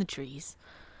wind in the trees.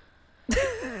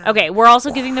 Okay, we're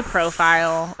also giving the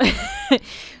profile.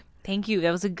 Thank you. That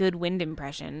was a good wind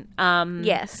impression.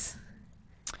 Yes.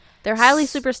 They're highly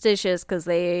superstitious because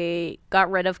they got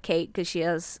rid of Kate because she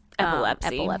has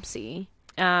epilepsy.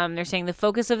 They're saying the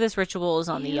focus of this ritual is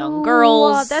on the young Ew,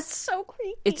 girls. that's so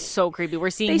creepy. It's so creepy. We're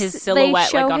seeing his they silhouette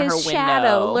show like on his her window.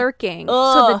 shadow lurking. So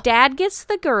Ugh. the dad gets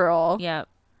the girl. Yep.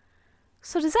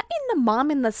 So does that mean the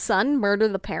mom and the son murder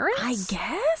the parents? I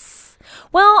guess.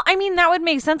 Well, I mean, that would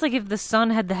make sense. Like if the son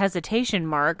had the hesitation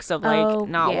marks of like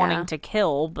not wanting to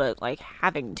kill, but like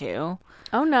having to.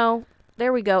 Oh no.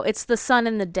 There we go. It's the son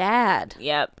and the dad.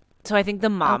 Yep. So I think the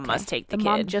mom must take the kid. The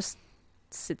mom just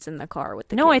sits in the car with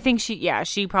the kid. No, I think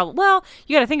she probably, well,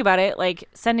 you got to think about it. Like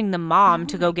sending the mom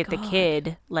to go get the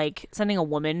kid, like sending a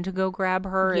woman to go grab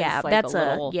her. Yeah, is like that's a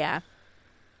little. Yeah.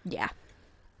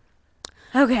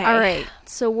 Okay. All right.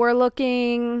 So we're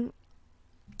looking.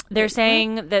 They're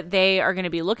saying that they are going to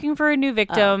be looking for a new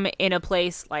victim in a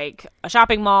place like a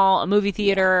shopping mall, a movie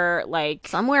theater, like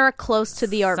somewhere close to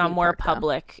the RV somewhere park,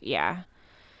 public. Yeah.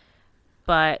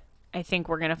 But I think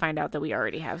we're going to find out that we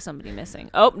already have somebody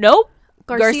missing. Oh, nope.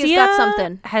 Garcia's got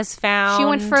something. Has found. She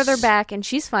went further back and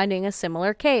she's finding a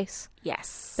similar case.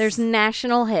 Yes. There's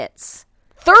national hits.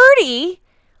 30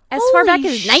 As far back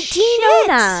as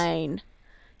 1909.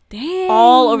 Dang.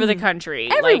 all over the country.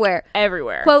 Everywhere. Like,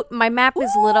 everywhere. Quote, my map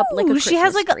is lit up like a Ooh,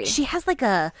 Christmas tree. she has like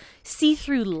a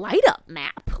see-through light up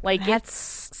map. Like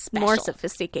That's it's more special.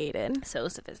 sophisticated. So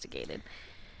sophisticated.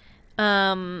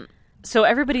 So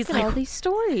everyod's Look at all like, these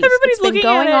stories. everybody's It's been looking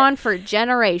going at it. on for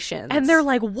generations. and they're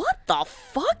like, what the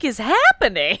fuck is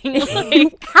happening?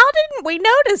 Like, how didn't we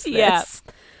notice this? Yeah.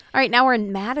 All right, now we're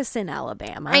in Madison,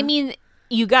 Alabama. I mean,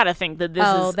 you got to think that this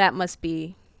is, that must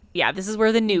be this is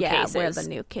where the new case where is. the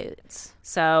new kids.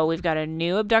 So we've got a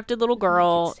new abducted little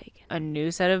girl, Kids taken. a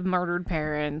new set of murdered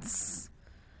parents.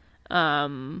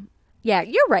 Yeah,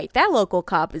 you're right. That local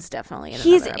cop is definitely in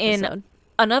He's another in episode.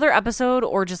 another episode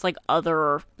or just like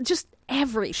other Just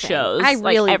everything. shows, I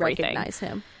like, really everything. recognize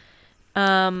him.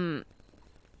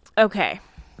 Okay.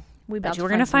 We're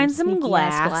gonna find some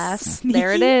glass.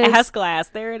 There it is. Ass glass.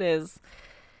 There it is.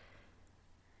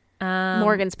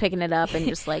 Morgan's picking it up and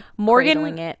just like Morgan,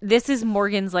 cradling it. this is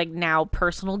Morgan's like now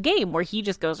personal game where he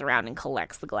just goes around and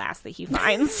collects the glass that he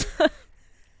finds.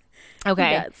 Okay.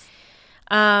 He does.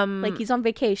 Like he's on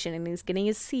vacation and he's getting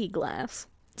his sea glass.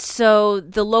 So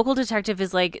the local detective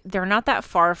is like, they're not that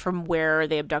far from where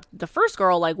they abducted the first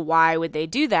girl. Like, why would they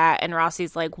do that? And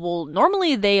Rossi's like, well,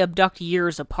 normally they abduct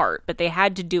years apart, but they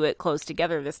had to do it close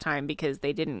together this time because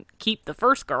they didn't keep the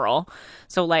first girl.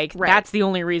 So, like, that's the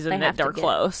only reason that they're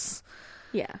close.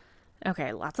 Yeah.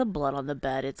 Okay, lots of blood on the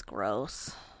bed. It's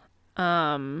gross.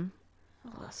 So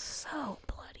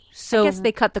bloody. So I guess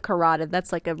they cut the carotid.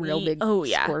 That's like a real big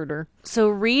squirter. So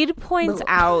Reed points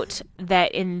out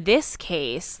that in this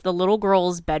case, the little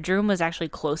girl's bedroom was actually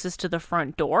closest to the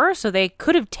front door, so they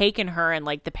could have taken her and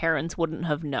like the parents wouldn't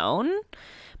have known,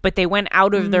 but they went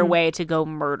out of their way to go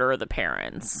murder the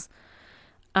parents.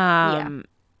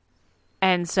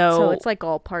 And so it's like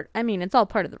all part. I mean, it's all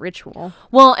part of the ritual.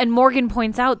 Well, and Morgan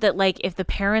points out that like if the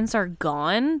parents are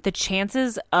gone, the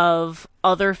chances of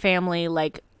other family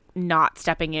like not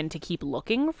stepping in to keep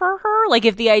looking for her, like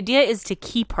if the idea is to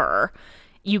keep her,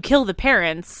 you kill the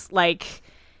parents, like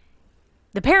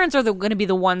the parents are going to be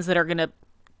the ones that are going to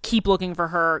keep looking for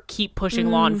her, keep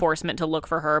pushing law enforcement to look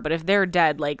for her, but if they're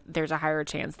dead, like there's a higher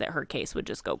chance that her case would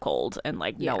just go cold and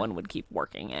like no one would keep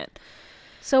working it.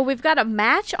 So we've got a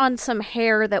match on some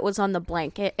hair that was on the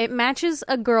blanket. It matches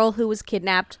a girl who was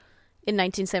kidnapped in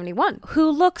 1971. Who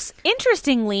looks,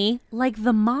 interestingly, like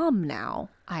the mom now,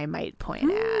 I might point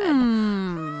out.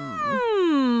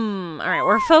 All right,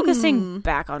 we're focusing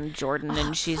back on Jordan,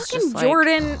 and she's just like...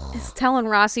 Jordan is telling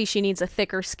Rossi she needs a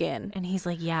thicker skin. And he's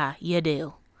like, yeah, you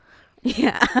do.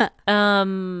 Yeah. Oh,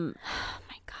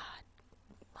 my God.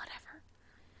 Whatever.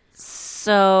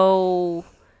 So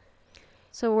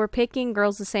we're picking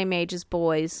girls the same age as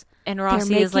boys. And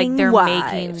Rossi is like, they're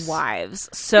making wives.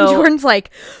 So and Jordan's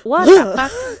like, what the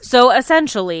fuck? So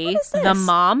essentially, the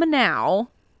mom now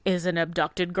is an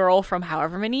abducted girl from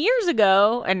however many years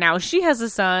ago, and now she has a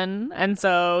son, and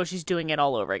so she's doing it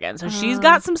all over again. So she's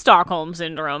got some Stockholm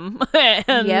syndrome.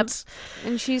 And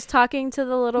and she's talking to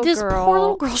the little this girl, poor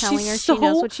little girl, telling her she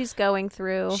knows what she's going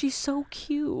through. She's so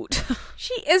cute.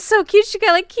 She is so cute. She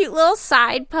got like cute little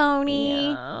side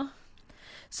pony. Yeah.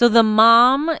 So the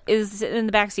mom is in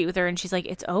the back seat with her, and she's like,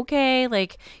 "It's okay.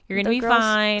 Like you're gonna be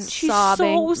fine." She's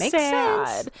sobbing. so Makes sad,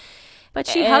 sense. But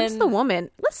she hugs the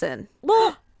woman. Listen,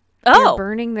 well, they're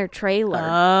burning their trailer.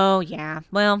 Oh yeah.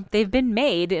 Well, they've been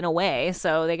made in a way,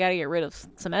 so they got to get rid of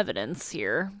some evidence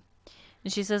here.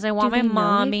 And she says, "I want my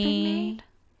mommy."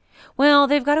 Well,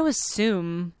 they've got to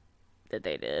assume that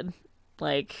they did.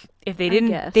 Like if they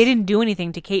didn't, they didn't do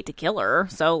anything to Kate to kill her.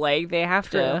 So like they have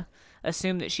to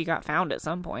assume that she got found at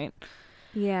some point.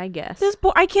 Yeah, I guess.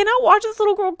 I cannot watch this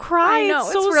little girl cry. I know,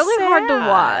 it's so really hard to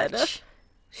watch.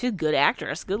 She's a good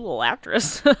actress, good little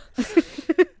actress.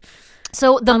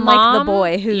 So the Unlike mom, the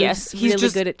boy who's he's really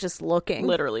good at just looking,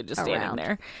 literally just standing around.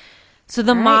 there. So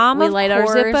the mom, we of light course,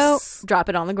 our Zippo, drop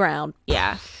it on the ground.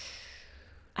 Yeah,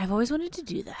 I've always wanted to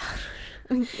do that.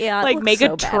 Yeah, like make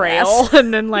a trail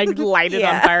and then like light it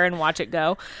on fire and watch it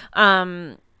go.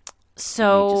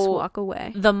 So just walk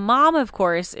away. The mom, of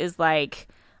course, is like,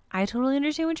 I totally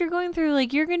understand what you're going through.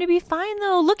 Like, you're gonna be fine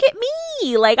though. Look at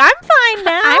me. Like, I'm fine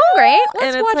now. I'm great.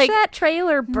 Let's and watch like, that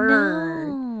trailer burn.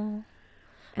 No.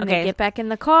 And they get back in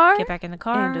the car. Get back in the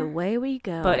car. And away we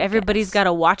go. But everybody's got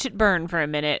to watch it burn for a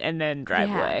minute and then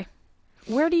drive away.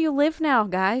 Where do you live now,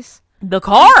 guys? The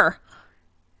car.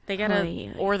 They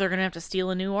gotta, or they're gonna have to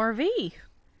steal a new RV.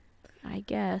 I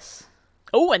guess.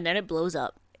 Oh, and then it blows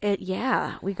up.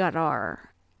 We got our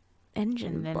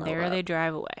engine. And then they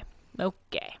drive away.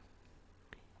 Okay.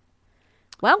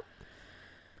 Well.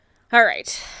 All right.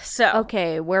 So.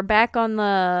 Okay, we're back on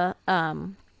the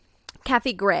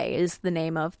Kathy Gray is the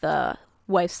name of the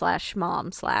wife / mom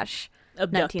 /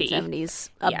 1970s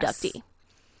abductee. Yes.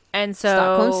 And so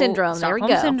Stockholm syndrome. There we go.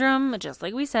 Stockholm syndrome, just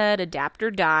like we said, adapt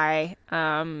or die.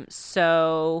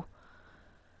 So.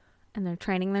 And they're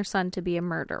training their son to be a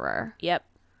murderer. Yep.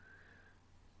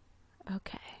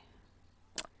 Okay.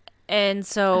 And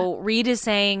so Reed is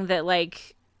saying that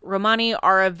like Romani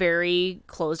are a very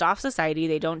closed off society.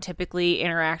 They don't typically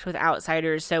interact with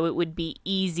outsiders, so it would be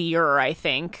easier, I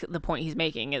think. The point he's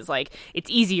making is like it's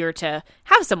easier to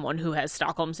have someone who has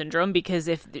Stockholm syndrome because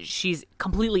if she's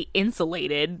completely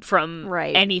insulated from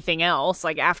anything else,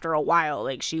 like after a while,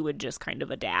 like she would just kind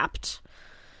of adapt.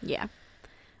 Yeah.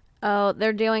 Oh,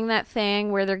 they're doing that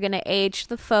thing where they're going to age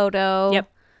the photo. Yep.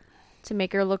 To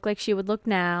make her look like she would look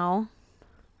now.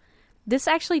 This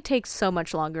actually takes so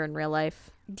much longer in real life.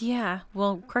 Yeah.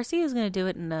 Well, Garcia's going to do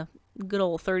it in a good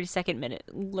old 30-second minute.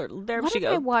 There what she if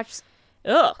goes. I watch...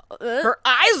 Ugh. Her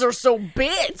eyes are so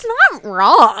big. It's not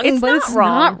wrong. It's but not it's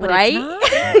wrong, not right.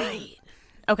 It's not right.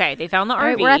 Okay, they found the RV. All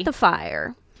right, we're at the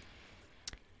fire.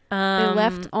 They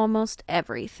left almost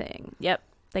everything. Yep.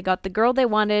 They got the girl they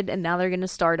wanted, and now they're going to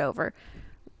start over.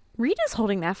 Rita's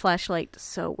holding that flashlight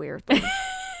so weirdly.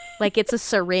 Like it's a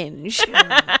syringe.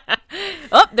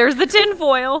 Oh, there's the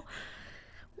tinfoil.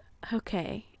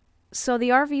 Okay. So the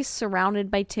RV's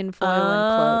surrounded by tinfoil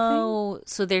and clothing. Oh,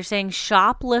 so they're saying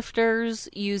shoplifters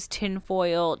use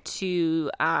tinfoil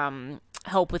to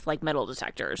help with like metal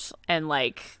detectors and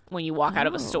like when you walk out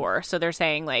of a store. So they're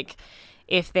saying like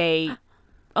if they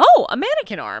a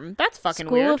mannequin arm. That's fucking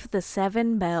School weird. of the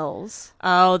Seven Bells.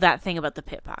 Oh, that thing about the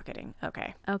pickpocketing.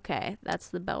 Okay, that's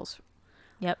the bells.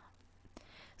 Yep.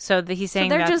 So he's saying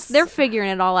they're figuring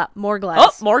it all out. More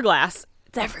glass. Oh, more glass.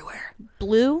 It's everywhere.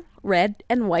 Blue, red,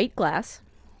 and white glass.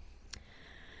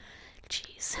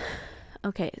 Jeez.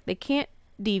 Okay, they can't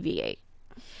deviate.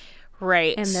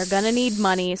 Right. And they're going to need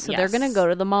money, so they're going to go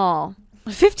to the mall.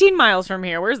 15 miles from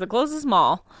here. Where's the closest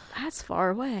mall? That's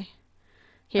far away.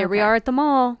 Here we are at the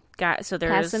mall. So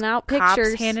there's passing out cops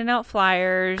pictures. handing out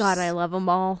flyers. God, I love them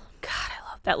all. God, I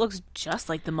love that. Looks just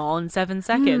like the mall in 7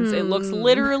 seconds. It looks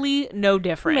literally no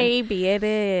different. Maybe it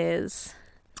is.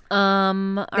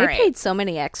 They paid so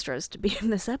many extras to be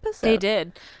in this episode. They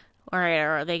did. All right,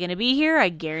 are they going to be here? I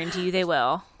guarantee you they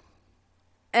will.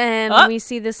 And we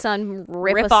see the son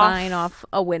rip a sign off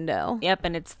a window. Yep,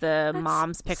 and it's the That's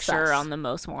mom's picture sus. on the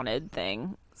most wanted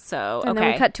thing. So, And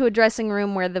then we cut to a dressing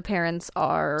room where the parents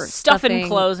are stuffing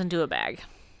clothes into a bag.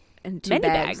 And two Many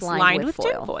bags lined with foil.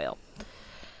 tinfoil.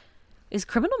 Is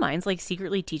Criminal Minds like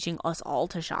secretly teaching us all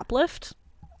to shoplift?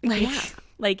 Like, Yeah.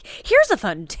 like, here's a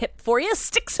fun tip for you.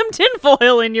 Stick some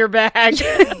tinfoil in your bag.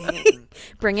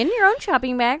 Bring in your own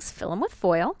shopping bags, fill them with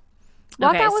foil.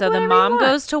 Walk Okay, out with so the whatever mom you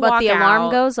want. goes to but walk the alarm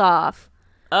out. goes off.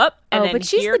 Up and then but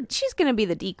she's here. she's gonna be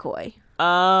the decoy.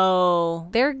 Oh,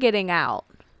 They're getting out.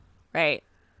 right.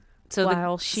 So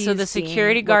While the she's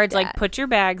security being guard's looked like, at. put your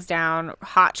bags down.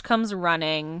 Hotch comes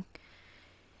running.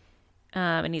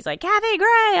 And he's like, Kathy Gray,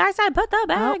 I said put the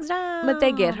bags down. But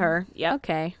they get her. Yep.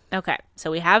 Okay. Okay.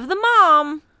 So we have the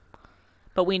mom.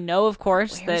 But we know, of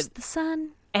course, Where's that... the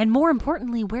son? And more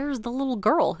importantly, where's the little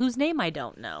girl whose name I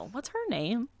don't know? What's her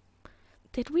name?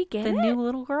 Did we get The it? new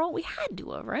little girl? We had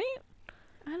to have, right?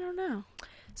 I don't know.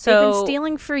 So, They've been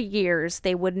stealing for years.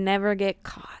 They would never get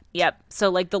caught. Yep. So,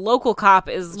 like, the local cop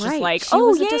is just Right. like, She oh,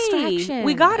 was a yay, distraction.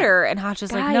 we got her. And Hotch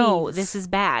is like, no, Guys. this is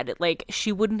bad. Like,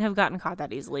 she wouldn't have gotten caught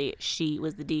that easily. She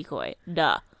was the decoy.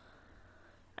 Duh.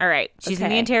 All right. She's in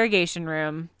the Okay. interrogation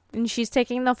room. And she's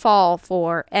taking the fall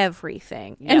for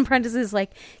everything. Yep. And Prentice is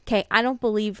like, okay, I don't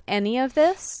believe any of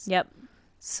this. Yep.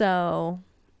 So...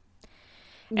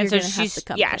 And so you're gonna have she's, to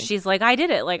come yeah, clean. she's like, I did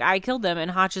it. Like, I killed them.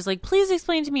 And Hotch is like, please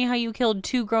explain to me how you killed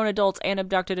 2 grown adults and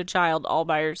abducted a child all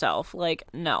by yourself. Like,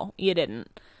 no, you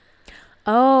didn't.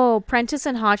 Oh, Prentice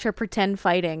and Hotch are pretend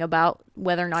fighting about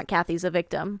whether or not Kathy's a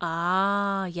victim.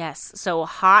 Ah, yes. So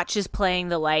Hotch is playing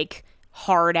the, like,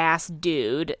 hard-ass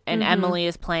dude, and Emily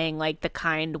is playing, like, the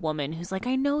kind woman who's like,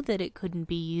 I know that it couldn't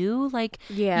be you. Like,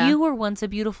 Yeah. you were once a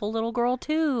beautiful little girl,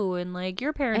 too, and, like,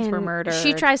 your parents were And murdered.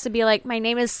 she tries to be like, my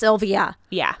name is Sylvia.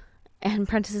 Yeah. And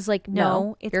Prentice is like, No,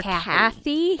 no, it's you're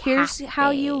Kathy. Here's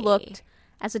how you Kathy. looked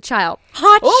as a child.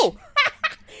 Hotch Oh!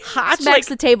 Hotch, smacks like,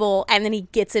 the table, and then he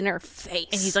gets in her face.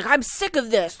 and he's like, I'm sick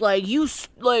of this. Like, you,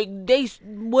 like, they,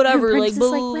 whatever, And like, Prentice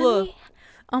blah, is blah, blah. "Let me-"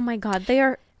 Oh my God, they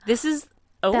are. This is,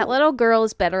 oh. That little girl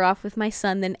is better off with my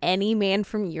son than any man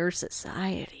from your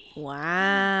society.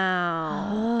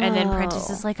 Wow. And then Prentice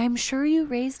Oh. is like, I'm sure you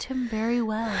raised him very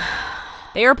well.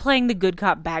 They are playing the good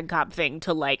cop, bad cop thing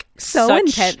to, like, So such,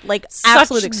 intense, like such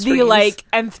absolute the, extremes. like,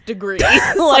 nth degree.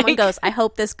 Someone Like, goes, I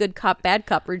hope this good cop, bad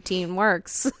cop routine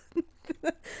works.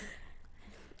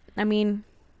 I mean,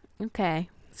 okay.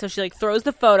 so she, like, throws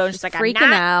the photo and she's like, Freaking I'm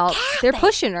not out. Kathy. They're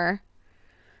pushing her.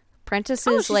 Prentice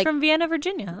Oh, is she's like from Vienna,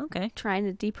 Virginia. Okay. trying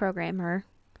to deprogram her.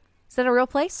 Is that a real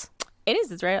place? It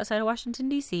is. It's right outside of Washington,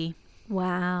 D.C.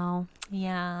 Wow.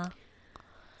 Yeah.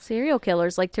 Serial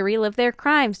killers like to relive their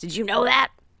crimes. Did you know that?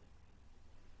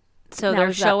 So Now they're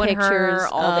we've got showing her pictures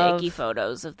all the of icky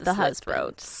photos of the the slit husband.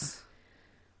 throats.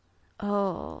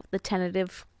 Oh, the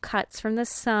tentative cuts from the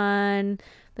son,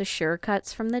 the sure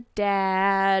cuts from the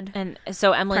dad. And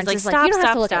so Emily's Prentice like, is stop, you don't have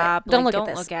stop, to look at stop. it. Don't Like, look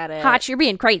at this. look at it. Hotch, you're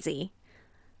being crazy.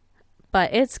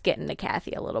 But it's getting to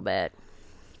Kathy a little bit.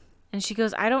 And she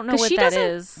goes, I don't know 'Cause what she that doesn't-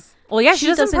 is. Well, yeah, she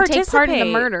doesn't take part in the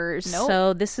participate. murders, Nope.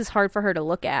 so this is hard for her to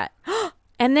look at.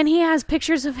 And then he has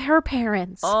pictures of her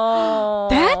parents. Oh,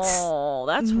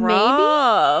 that's maybe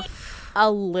rough.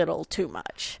 A little too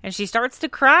much. And she starts to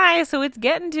cry, so it's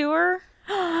getting to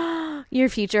her. Your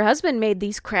future husband made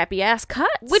these crappy ass cuts.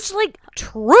 Which, like,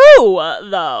 true,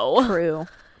 though. True.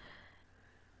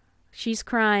 She's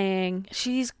crying.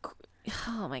 She's,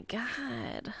 oh my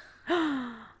God.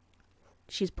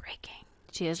 She's breaking.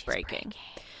 She is breaking.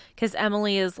 Because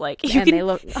Emily is like, And they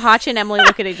look. Hotch and Emily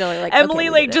look at each other like. Emily, okay, we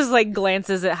like, did it. just, like,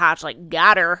 glances at Hotch, like,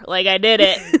 got her. Like, I did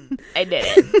it. I did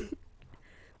it.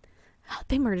 Oh,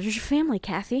 they murdered your family,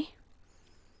 Kathy.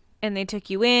 And they took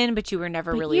you in, but you were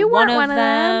never But really you one weren't of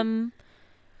them.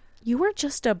 You were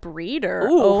just a breeder.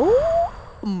 Ooh. Oh.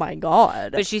 my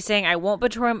God. But she's saying, I won't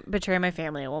betray my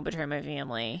family. I won't betray my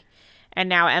family. And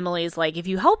now Emily's like, if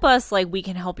you help us, like, we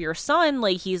can help your son.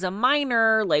 Like, he's a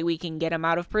minor. Like, we can get him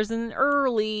out of prison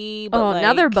early. But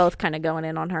now they're both kind of going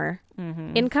in on her.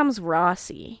 Mm-hmm. In comes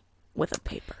Rossi with a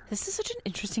paper. This is such an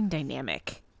interesting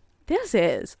dynamic. This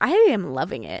is. I am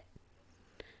loving it.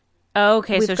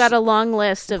 Okay, We've got a long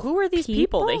list of who are these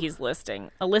people that he's listing?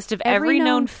 A list of every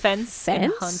known fence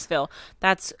in Huntsville.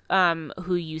 That's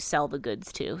who you sell the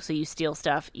goods to. So you steal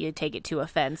stuff, you take it to a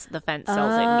fence, the fence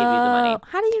sells it and give you the money.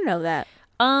 How do you know that?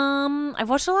 I've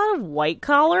watched a lot of White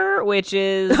Collar, which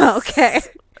is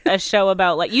a show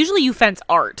about, like, usually you fence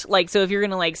art. Like, so if you're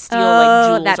gonna like steal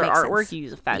like jewels or artwork, you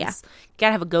use a fence. Yeah. You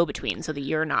gotta have a go-between so that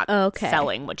you're not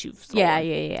selling what you've sold. Yeah.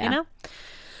 You know?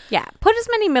 Yeah, put as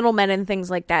many middlemen and things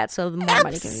like that so the more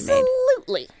money can be made.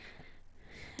 Absolutely.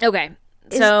 Okay,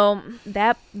 so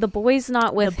that the boy's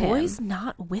not with him. The boy's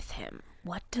not with him.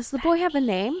 What does the boy have a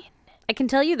name? I can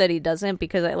tell you that he doesn't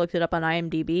because I looked it up on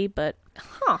IMDb, but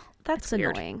that's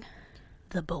weird. Annoying.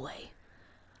 The boy.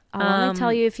 I'll only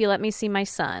tell you if you let me see my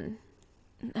son.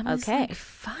 Okay, like,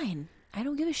 fine. I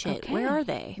don't give a shit. Okay. Where are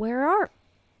they?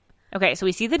 Okay, so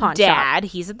we see the dad.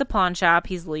 He's at the pawn shop.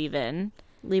 He's leaving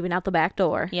out the back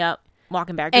door. Yep.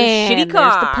 Walking back to his shitty car.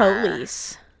 There's the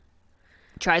police.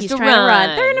 Tries to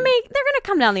run. They're gonna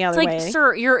come down the other way. It's like,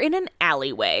 sir, you're in an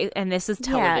alleyway and this is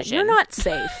television. Yeah, you're not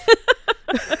safe.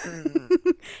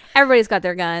 Everybody's got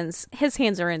their guns. His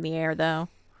hands are in the air though.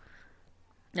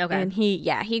 Okay. And he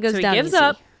goes down. He gives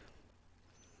up.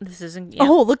 This isn't. Yeah.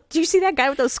 Oh, look! Do you see that guy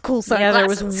with those cool sunglasses? Yeah,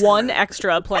 there was one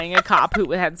extra playing a cop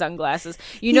who had sunglasses.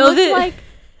 You know that, like.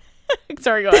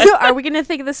 Sorry, go ahead. Are we going to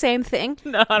think of the same thing?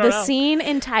 No, I don't know. The scene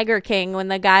in Tiger King when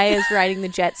the guy is riding the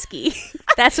jet ski.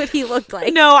 That's what he looked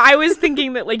like. No, I was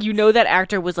thinking that, like, that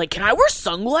actor was like, can I wear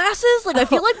sunglasses? Like, I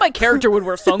feel like my character would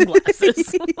wear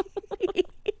sunglasses.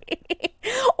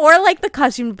 Or, like, the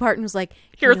costume department was like,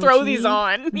 here, throw these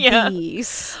on. Yeah.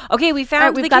 These. Okay, we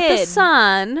found we've got the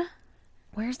son.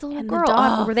 Where's the little and girl? The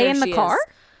dog. Were they in the car?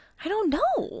 I don't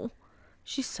know.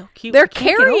 She's so cute. They're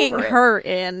carrying her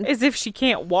in. As if she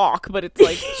can't walk, but it's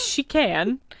like, she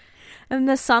can. And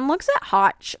the son looks at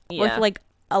Hotch with, like,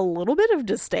 a little bit of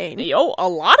disdain. Oh, a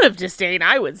lot of disdain,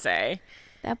 I would say.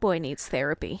 That boy needs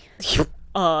therapy.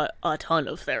 A ton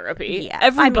of therapy. Yeah.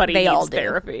 Everybody they needs all do.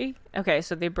 therapy. Okay,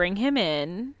 so they bring him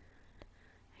in.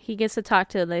 He gets to talk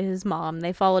to his mom.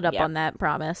 They followed up on that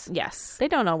promise. Yes. They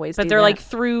don't always but do they're, that. like,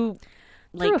 through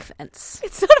a fence.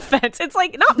 It's not a fence. It's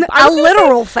like not a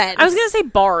literal fence. I was gonna say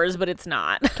bars, but it's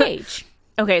not. Cage.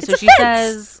 Okay, so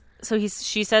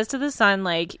she says to the son,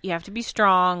 like, you have to be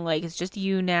strong. Like, it's just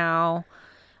you now.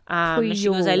 She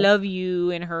goes, I love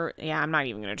you. And I'm not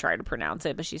even gonna try to pronounce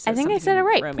it, but she says, I think I said it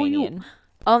right. Romanian.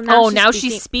 Now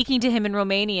she's speaking to him in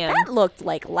Romanian. That looked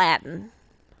like Latin.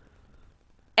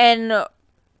 And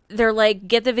they're like,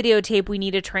 get the videotape, we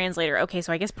need a translator. Okay,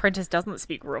 so I guess Prentice doesn't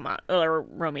speak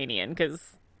Romanian,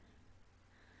 because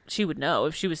she would know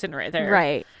if she was sitting right there.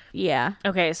 Right, yeah.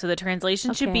 Okay, so the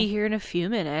translation should be here in a few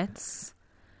minutes.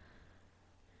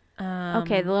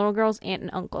 Okay, the little girl's aunt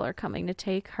and uncle are coming to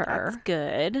take her. That's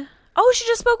good. Oh, she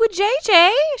just spoke with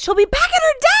JJ. She'll be back at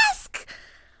her desk.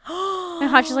 And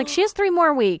Hotch is like, she has 3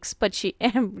 more weeks, but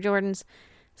Jordan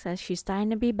says she's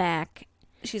starting to be back.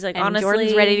 She's like, and honestly,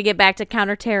 Jordan's ready to get back to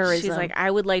counterterrorism. She's like, I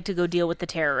would like to go deal with the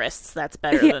terrorists. That's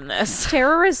better than this.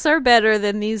 Terrorists are better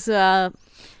than these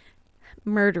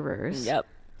murderers. Yep.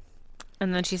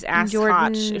 And then she's asked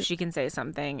Hotch if she can say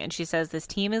something, and she says, this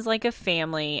team is like a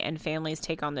family, and families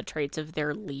take on the traits of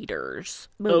their leaders.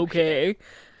 Okay.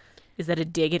 Is that a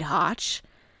dig at Hotch?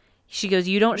 She goes,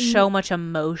 you don't show much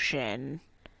emotion.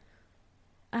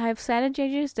 I've sat at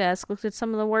JJ's desk, looked at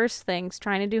some of the worst things,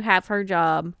 trying to do half her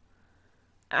job.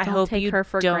 I hope take you her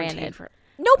for don't granted. Take her.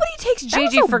 Nobody takes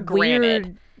JJ for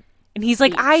granted. And he's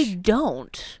like, I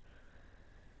don't.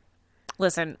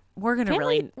 Listen, we're going to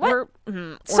really...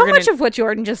 much of what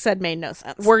Jordan just said made no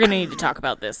sense. We're going to need to talk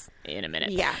about this in a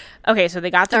minute. Yeah. Okay, so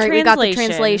they got the translation. We got the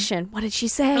translation. What did she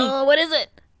say? What is it?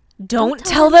 Don't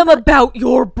tell them about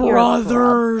your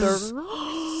brothers.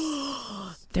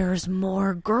 There's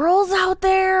more girls out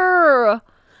there.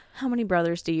 How many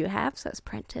brothers do you have, says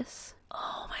Prentice.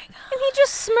 Oh my god. And he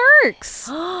just smirks.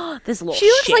 This little She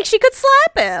looks like she could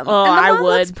slap him. Oh, and the mom I would.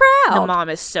 Looks proud. The mom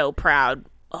is so proud.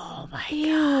 Oh my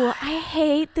god. I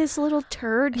hate this little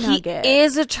turd nugget. He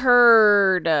is a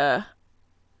turd. Now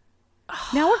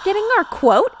we're getting our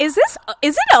quote. Is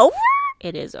it over?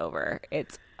 It is over.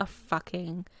 It's a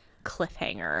fucking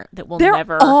cliffhanger that we'll They're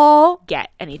never all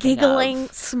get anything giggling,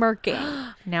 of. smirking.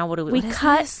 Now what do we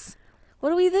cut? What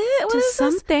do we do? What to is this?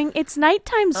 something. It's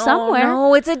nighttime somewhere. Oh,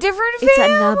 no, it's a different family. It's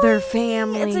another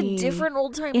family. It's a different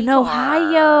old-timey in car.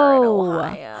 Ohio. In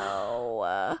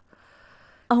Ohio.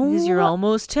 Oh, Because you're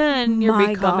almost 10. You're my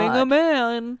becoming God. a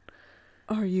man.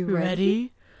 Are you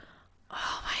Ready?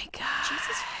 Oh, my God.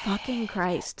 Jesus fucking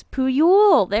Christ.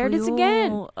 Puyol. There it is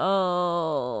again.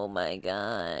 Oh, my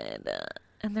God.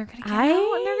 And they're going to get I-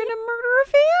 out and they're going to murder a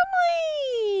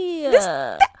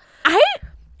family.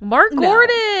 Mark No.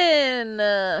 Gordon.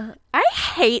 I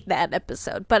hate that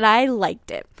episode, but I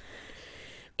liked it.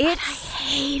 I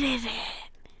hated it.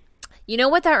 You know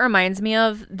what that reminds me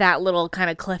of? That little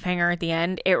kind of cliffhanger at the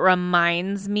end. It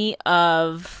reminds me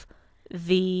of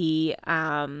the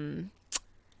I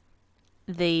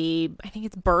think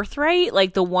it's Birthright,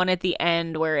 like the one at the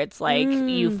end where it's like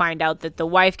you find out that the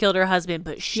wife killed her husband,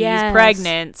 but she's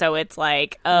pregnant, so it's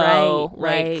like, oh,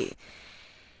 right. like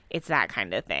it's that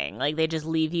kind of thing. Like they just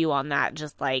leave you on that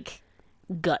just like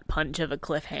gut punch of a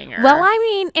cliffhanger. Well, I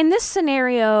mean, in this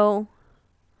scenario,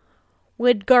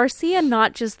 would Garcia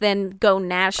not just then go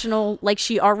national like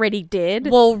she already did?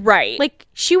 well, right. Like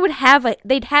she would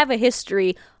they'd have a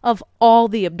history of all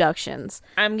the abductions.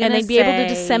 I'm gonna and they'd be able to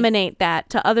say- disseminate that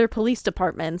to other police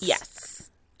departments. yes.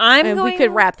 We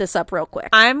could wrap this up real quick.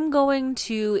 I'm going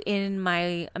to, in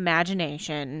my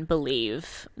imagination,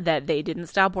 believe that they didn't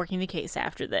stop working the case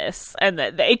after this and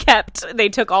that they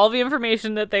took all the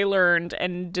information that they learned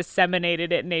and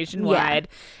disseminated it nationwide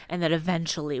and that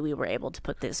eventually we were able to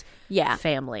put this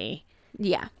family,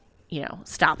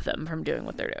 stop them from doing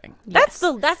what they're doing. Yes.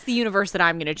 That's the universe that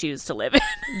I'm going to choose to live in.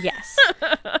 Yes.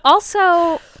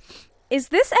 Also, is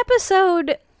this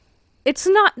episode... It's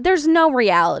not... There's no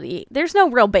reality. There's no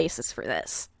real basis for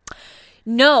this.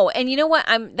 No, and you know what?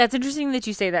 That's interesting that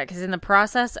you say that because in the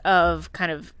process of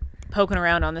kind of poking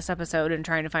around on this episode and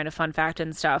trying to find a fun fact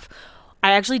and stuff,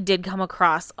 I actually did come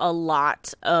across a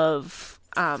lot of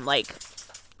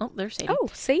there's Sadie. Oh,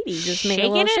 Sadie just made a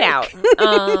shaking little it shake.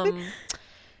 out.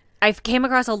 I've came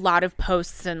across a lot of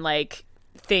posts and like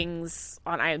things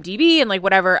on IMDb and like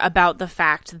whatever about the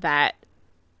fact that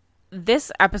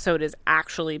this episode is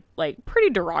actually like pretty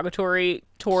derogatory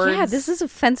towards this is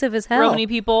offensive as hell. Romani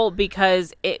people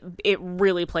because it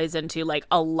really plays into like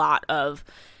a lot of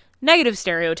negative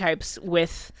stereotypes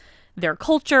with their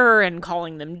culture and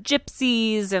calling them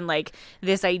gypsies and like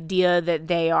this idea that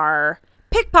they are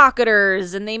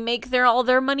pickpocketers and they make all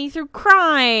their money through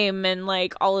crime and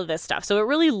like all of this stuff. So it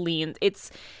really leans, it's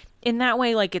in that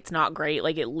way, like it's not great.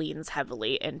 Like it leans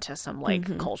heavily into some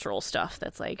like cultural stuff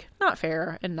that's like not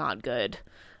fair and not good.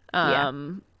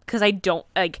 Because I don't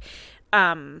like,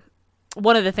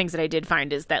 one of the things that I did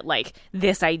find is that like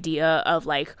this idea of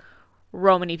like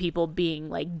Romani people being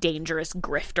like dangerous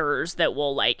grifters that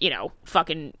will like,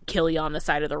 fucking kill you on the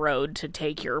side of the road to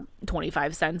take your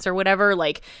 25 cents or whatever.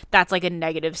 Like that's like a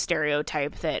negative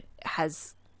stereotype that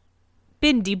has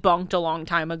been debunked a long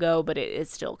time ago, but it is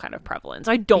still kind of prevalent.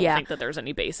 So I don't think that there's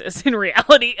any basis in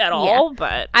reality at all.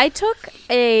 But I took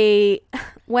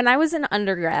when I was in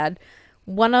undergrad,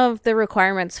 one of the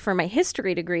requirements for my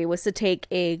history degree was to take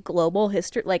a global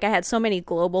history. Like I had so many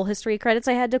global history credits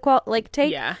I had to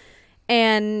take. Yeah.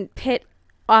 And Pitt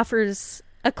offers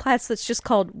a class that's just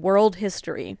called World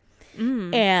History.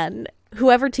 And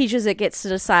whoever teaches it gets to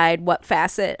decide what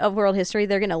facet of world history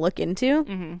they're going to look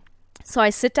into. So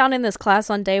I sit down in this class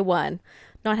on day one,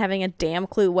 not having a damn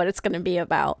clue what it's going to be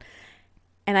about.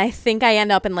 And I think I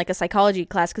end up in like a psychology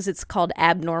class because it's called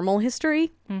abnormal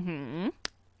history. And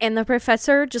the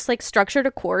professor just like structured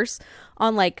a course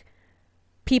on like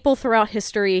people throughout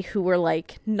history who were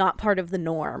like not part of the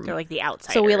norm. They're like the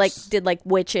outsiders. So we like did like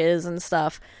witches and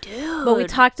stuff. Dude. But we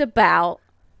talked about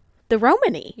the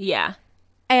Romani. Yeah.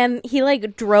 And he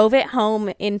like drove it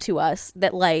home into us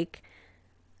that like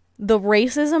the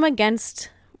racism against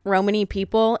Romani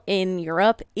people in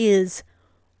Europe is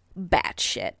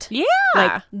batshit. Yeah.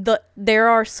 Like there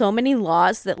are so many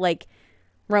laws that like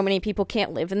Romani people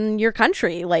can't live in your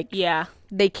country. Like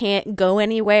they can't go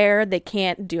anywhere. They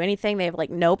can't do anything. They have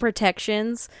like no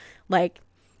protections. Like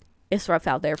it's rough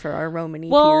out there for our Romani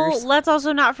peers. Well, let's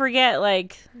also not forget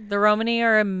like the Romani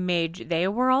are they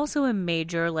were also a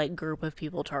major like group of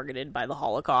people targeted by the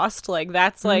Holocaust. Like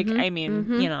that's like I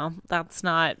mean,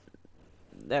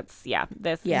 that's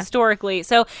historically.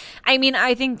 So I mean,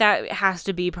 I think that has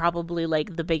to be probably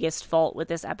like the biggest fault with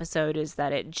this episode is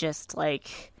that it just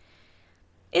like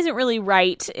isn't really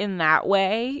right in that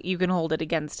way. You can hold it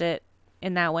against it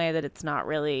in that way that it's not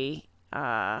really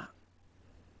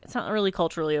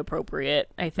culturally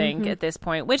appropriate, I think, at this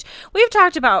point, which we've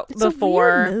talked about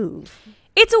before. A weird move.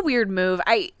 It's a weird move.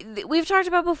 We've talked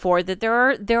about before that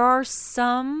there are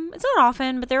some, it's not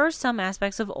often, but there are some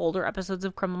aspects of older episodes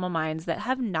of Criminal Minds that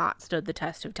have not stood the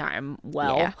test of time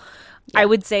well. Yeah. I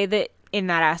would say that in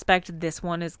that aspect, this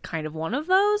one is kind of one of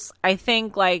those. I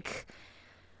think like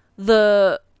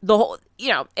the whole,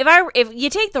 if you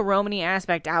take the Romany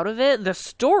aspect out of it, the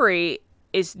story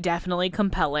is definitely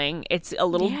compelling. It's a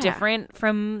little different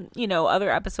from,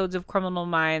 other episodes of Criminal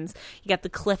Minds. You got the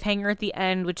cliffhanger at the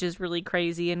end, which is really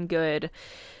crazy and good.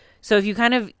 So if you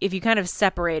kind of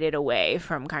separate it away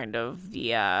from kind of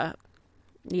the I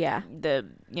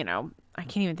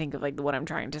can't even think of like what I'm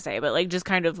trying to say, but like just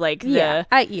kind of like But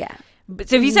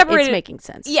so if you separate it's making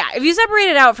sense. Yeah, if you separate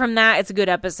it out from that, it's a good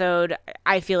episode.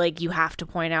 I feel like you have to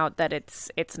point out that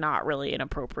it's not really an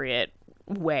appropriate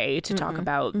way to talk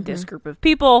about this group of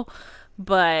people,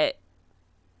 but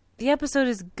the episode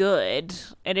is good,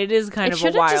 and it is kind of a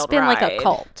wild ride. It should have just been like a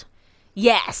cult.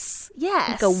 Yes,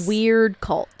 like a weird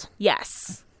cult.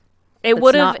 Yes, it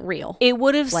would have not real. It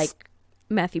would have like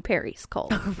Matthew Perry's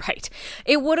cult. Right.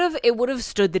 It would have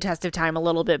stood the test of time a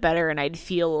little bit better, and I'd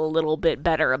feel a little bit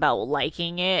better about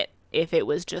liking it if it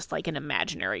was just like an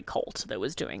imaginary cult that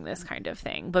was doing this kind of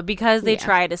thing. But because they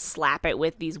try to slap it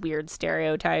with these weird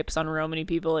stereotypes on Romany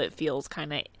people, it feels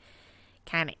kind of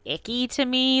icky to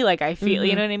me. Like I feel,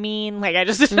 you know what I mean? Like I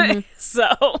just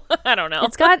so I don't know.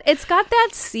 It's got that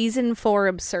season 4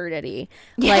 absurdity.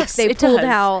 Yes, like they pulled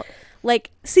out.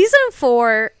 Like season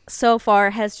 4 so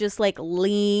far has just like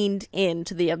leaned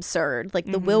into the absurd.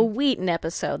 Like the Will Wheaton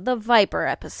episode, the Viper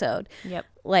episode. Yep.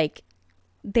 Like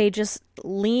they just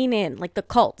lean in, like the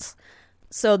cults.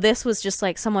 So this was just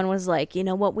like someone was like, you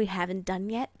know what we haven't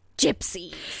done yet?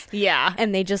 Gypsies. Yeah.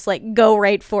 And they just like go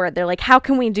right for it. They're like, how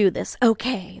can we do this?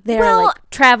 Okay. They're like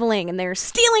traveling and they're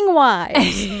stealing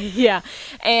wives. Yeah.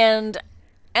 And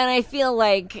I feel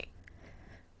like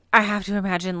I have to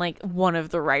imagine like one of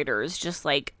the writers just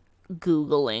like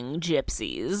Googling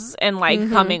gypsies and like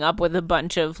coming up with a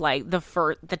bunch of like the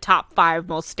top 5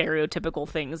 most stereotypical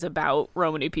things about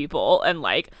Romany people and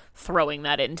like throwing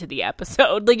that into the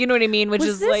episode. Like, you know what I mean? Which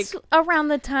was is like around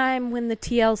the time when the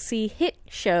TLC hit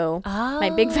show My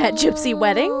Big Fat Gypsy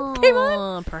Wedding came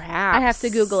on. Perhaps. I have to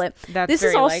Google it. This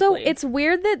is also likely. It's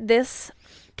weird that this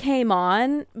came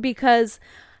on because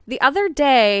the other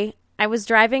day I was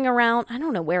driving around. I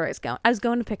don't know where I was going. I was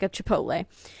going to pick up Chipotle.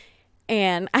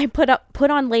 And I put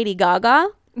on Lady Gaga.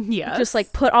 Yes. Just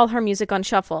like put all her music on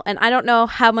shuffle. And I don't know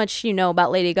how much you know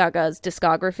about Lady Gaga's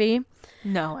discography.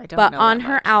 No, I don't know. But on on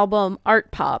her album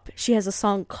Art Pop, she has a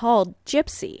song called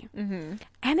Gypsy. And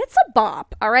it's a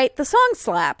bop. All right. The song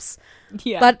slaps.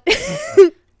 Yeah. But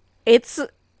it's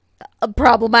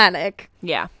problematic.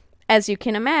 Yeah. As you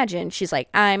can imagine, she's like,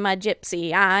 I'm a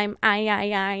gypsy. I'm a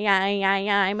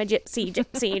gypsy,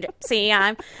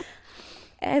 gypsy.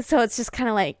 And so it's just kind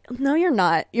of like, no, you're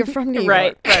not. You're from New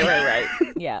York. Right.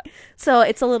 Yeah. So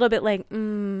it's a little bit like,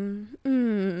 And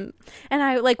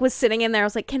I like was sitting in there. I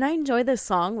was like, can I enjoy this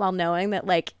song while knowing that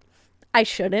like I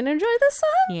shouldn't enjoy this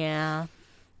song? Yeah.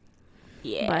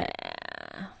 But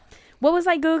what was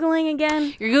I Googling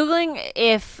again? You're Googling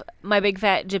if My Big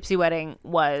Fat Gypsy Wedding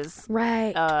was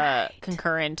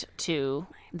concurrent to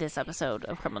this episode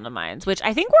of Criminal Minds, which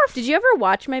I think Did you ever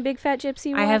watch My Big Fat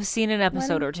Gypsy Wedding? I have seen an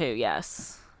episode or two,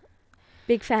 yes.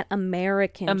 Big Fat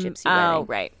American Gypsy Wedding. Oh,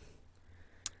 right.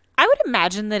 I would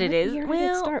imagine that it is. Year well,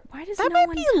 did it start? Why does that no might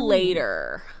one be tell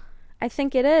later. Me? I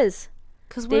think it is.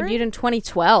 Because debuted in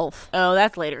 2012. Oh,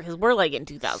 that's later. Because we're like in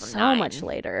 2009. So much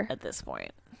later at this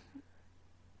point.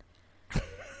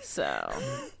 So,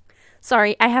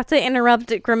 sorry, I have to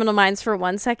interrupt Criminal Minds for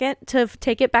 1 second to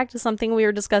take it back to something we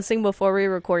were discussing before we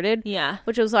recorded. Yeah,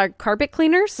 which was our carpet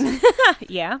cleaners.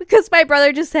 Yeah, because my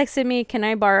brother just texted me, "Can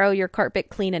I borrow your carpet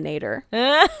cleaninator?"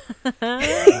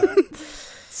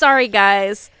 Sorry,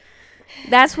 guys.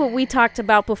 That's what we talked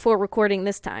about before recording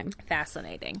this time.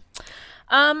 Fascinating.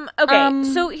 Okay,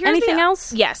 so here's anything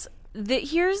else? Yes.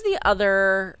 Here's the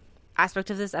other aspect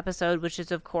of this episode, which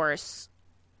is, of course,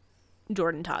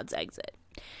 Jordan Todd's exit.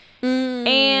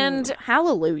 And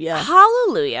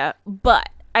hallelujah. But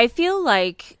I feel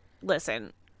like,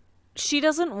 listen, she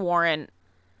doesn't warrant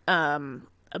a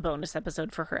bonus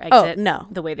episode for her exit. Oh, no.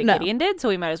 The way that Gideon did, so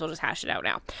we might as well just hash it out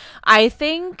now. I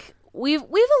think we've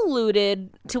alluded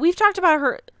to, we've talked about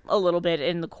her a little bit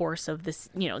in the course of this,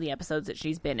 the episodes that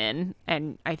she's been in,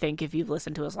 and I think if you've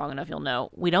listened to us long enough, you'll know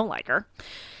we don't like her.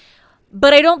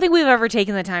 But I don't think we've ever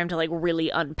taken the time to like really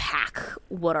unpack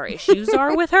what our issues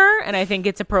are with her, and I think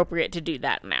it's appropriate to do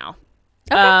that now.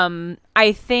 Okay.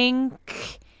 I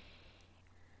think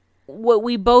what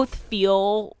we both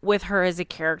feel with her as a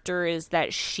character is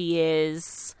that she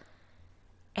is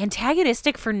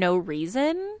antagonistic for no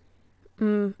reason.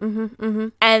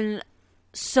 And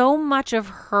so much of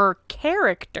her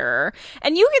character,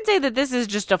 and you can say that this is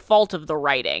just a fault of the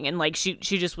writing, and like she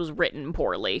just was written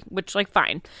poorly, which like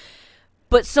fine.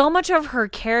 But so much of her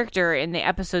character in the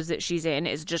episodes that she's in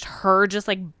is just her just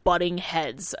like butting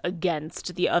heads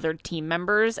against the other team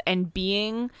members and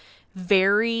being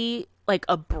very like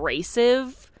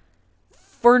abrasive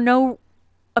for no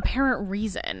apparent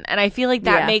reason. And I feel like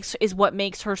that is what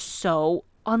makes her so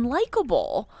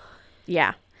unlikable.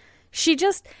 Yeah. She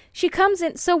comes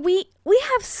in. So we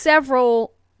have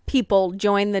several people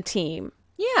join the team.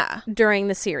 Yeah. During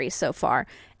the series so far.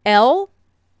 Elle,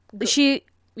 she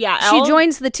Elle,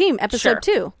 joins the team, episode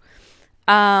 2.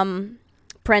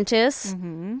 Prentice.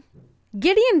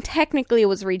 Gideon technically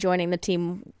was rejoining the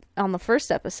team on the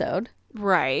first episode.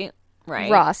 Right.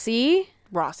 Rossi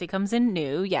comes in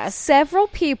new, yes. Several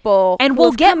people, and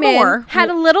we'll get more. Had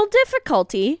a little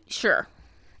difficulty. Sure.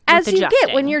 As you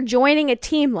get when you're joining a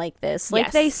team like this.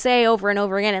 Like they say over and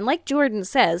over again, and like Jordan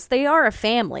says, they are a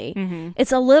family.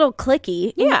 It's a little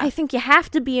cliquey. Yeah. I think you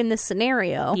have to be in this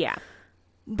scenario. Yeah.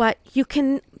 But you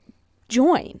can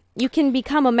join. You can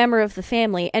become a member of the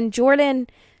family. And Jordan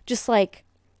just like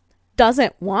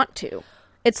doesn't want to.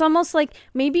 It's almost like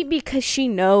maybe because she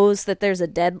knows that there's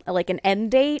an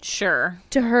end date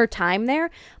to her time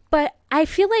there. But I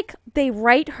feel like they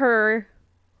write her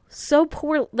so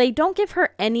poor. They don't give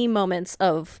her any moments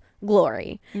of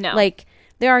glory. No. Like,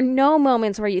 there are no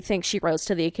moments where you think she rose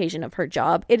to the occasion of her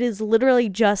job. It is literally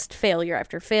just failure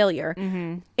after failure.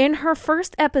 In her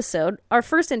first episode, our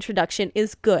first introduction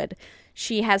is good.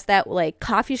 She has that like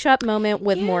coffee shop moment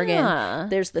with Morgan.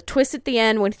 There's the twist at the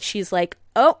end when she's like,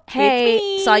 "Oh,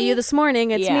 hey, saw you this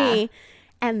morning. It's me."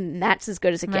 And that's as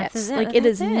good as it gets. Like it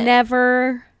is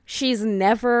never. She's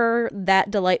never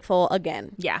that delightful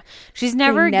again. Yeah. She's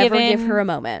never give her a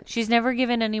moment. She's never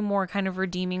given any more kind of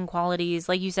redeeming qualities.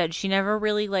 Like you said, she never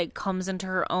really like comes into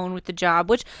her own with the job,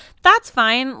 which that's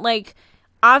fine. Like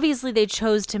obviously they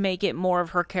chose to make it more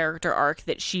of her character arc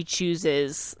that she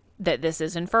chooses that this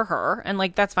isn't for her, and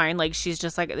like that's fine. Like she's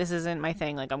just like, this isn't my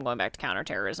thing, like I'm going back to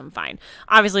counterterrorism. Fine.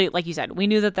 Obviously, like you said, we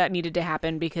knew that needed to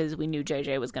happen because we knew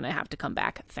JJ was going to have to come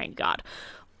back, thank God.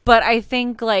 But I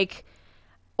think like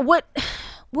what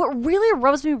really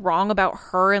rubs me wrong about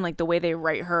her and like the way they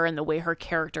write her and the way her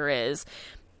character is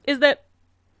that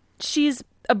she's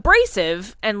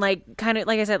abrasive and like kind of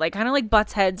like I said, like kind of like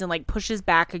butts heads and like pushes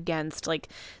back against like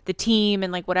the team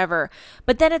and like whatever,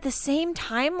 but then at the same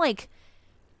time like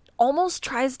almost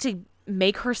tries to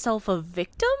make herself a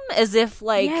victim, as if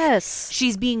like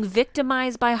she's being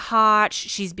victimized by Hotch.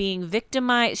 She's being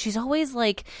victimized. She's always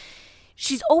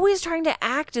trying to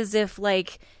act as if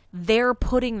like they're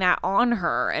putting that on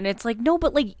her, and it's like, no,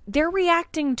 but like they're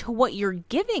reacting to what you're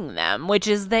giving them, which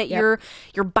is that you're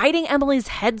biting Emily's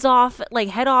head off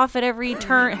at every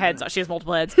turn. She has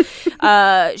multiple heads.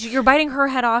 You're biting her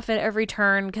head off at every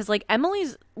turn because like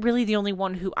Emily's really the only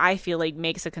one who I feel like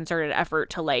makes a concerted effort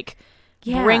to like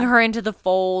bring her into the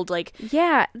fold. Like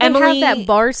they Emily, have that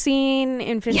bar scene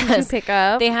in 52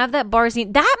 Pickup. They have that bar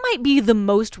scene. That might be the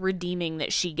most redeeming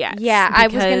that she gets. Yeah, I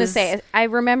was gonna say, I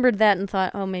remembered that and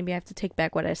thought, oh, maybe I have to take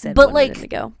back what I said. But like,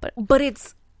 ago. But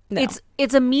it's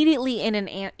immediately in an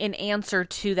answer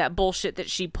to that bullshit that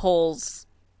she pulls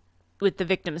with the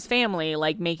victim's family,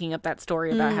 like making up that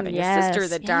story about having a sister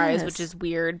that dies, which is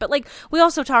weird. But like, we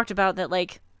also talked about that,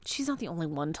 like, she's not the only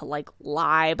one to like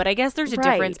lie, but I guess there's a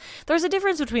difference. There's a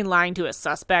difference between lying to a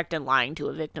suspect and lying to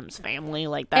a victim's family,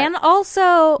 like that. And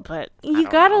also, but you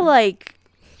gotta like,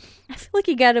 I feel like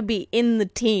you gotta be in the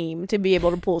team to be able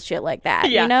to pull shit like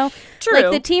that. You know, true.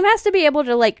 Like the team has to be able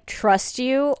to like trust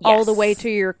you all the way to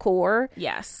your core.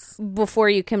 Yes, before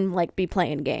you can like be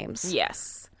playing games.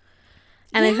 Yes.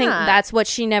 And I think that's what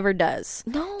she never does.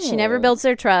 No. She never builds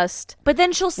their trust. But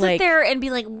then she'll sit there and be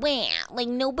like, "Wah, like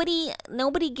nobody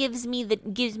gives me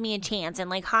a chance, and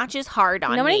like Hotch is hard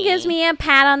on me. Nobody gives me a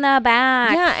pat on the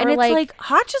back." Yeah, and it's like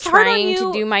Hotch is hard on you.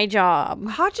 Trying to do my job.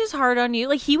 Hotch is hard on you.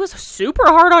 Like he was super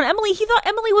hard on Emily. He thought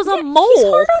Emily was a mole. He's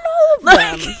hard on all of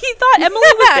them. He thought Emily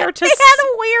was there to they had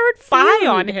a weird spy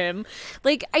on him.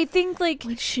 Like I think like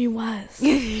which she was.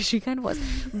 She kind of was.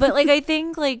 But like I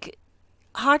think like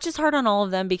Hotch is hard on all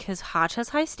of them because Hotch has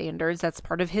high standards. That's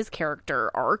part of his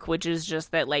character arc, which is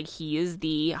just that, like, he is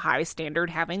the high standard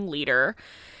having leader.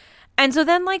 And so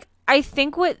then, like, I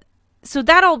think so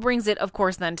that all brings it, of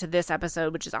course, then to this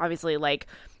episode, which is obviously, like,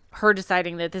 her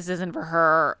deciding that this isn't for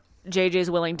her. JJ's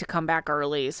willing to come back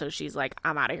early. So she's like,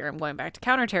 I'm out of here. I'm going back to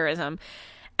counterterrorism.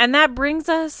 And that brings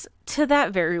us to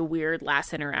that very weird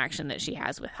last interaction that she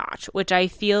has with Hotch, which I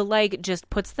feel like just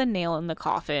puts the nail in the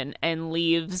coffin and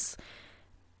leaves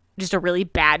just a really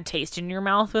bad taste in your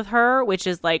mouth with her, which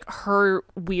is like her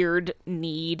weird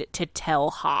need to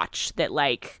tell Hotch that,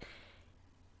 like,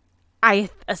 I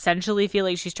essentially feel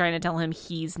like she's trying to tell him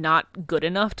he's not good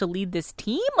enough to lead this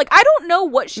team. Like, I don't know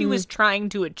what she was trying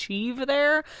to achieve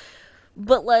there,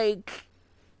 but like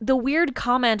the weird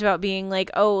comment about being like,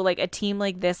 oh, like a team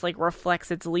like this like reflects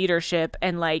its leadership,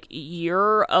 and like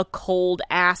you're a cold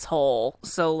asshole,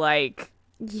 so like,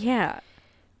 yeah,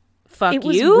 fuck it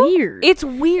was you. Weird. It's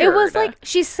weird. It was like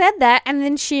she said that, and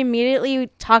then she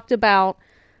immediately talked about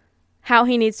how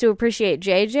he needs to appreciate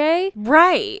JJ,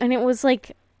 right? And it was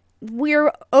like,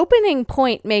 your opening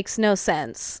point makes no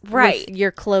sense, right? With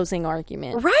your closing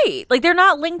argument, right? Like they're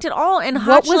not linked at all. And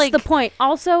Hotch, what was like, the point?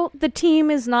 Also, the team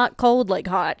is not cold like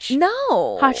Hotch.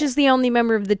 No, Hotch is the only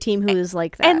member of the team who is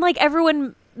like that. And like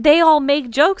everyone, they all make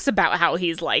jokes about how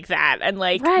he's like that, and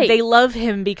like they love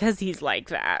him because he's like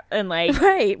that, and like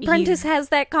Prentice has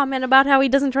that comment about how he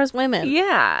doesn't trust women.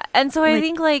 Yeah, and so I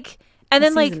think like, and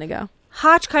then like ago.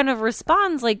 Hotch kind of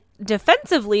responds like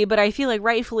defensively, but I feel like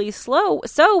rightfully so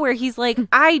where he's like,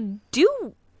 I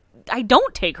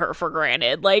don't take her for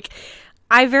granted. Like,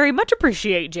 I very much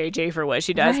appreciate JJ for what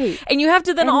she does. Right. And you have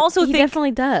to then also think,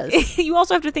 definitely does. You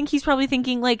also have to think he's probably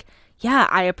thinking like, yeah,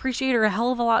 I appreciate her a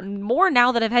hell of a lot more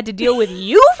now that I've had to deal with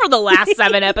you for the last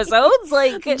 7 episodes.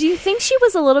 Like, do you think she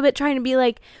was a little bit trying to be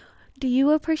like, do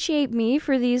you appreciate me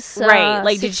for these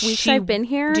like 6 weeks I've been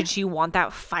here? Did she want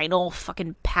that final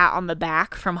fucking pat on the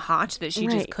back from Hotch that she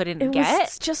just couldn't get?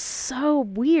 It's just so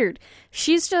weird.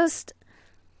 She's just,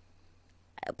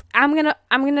 I'm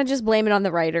gonna just blame it on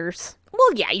the writers.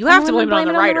 Well, yeah, you have to blame it on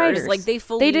the writers. Like they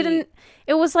didn't.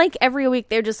 It was like every week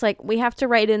they're just like, we have to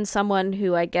write in someone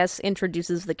who I guess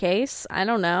introduces the case. I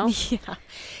don't know. Yeah,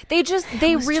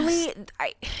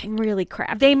 really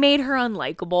crap. They made her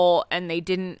unlikable, and they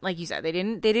didn't, like you said, they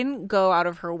didn't go out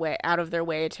of their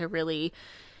way to really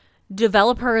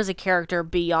develop her as a character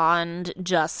beyond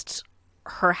just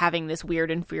her having this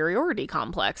weird inferiority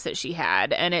complex that she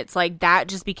had, and it's like that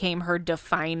just became her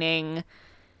defining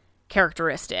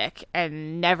characteristic,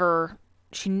 and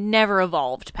she never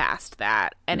evolved past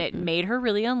that, and it made her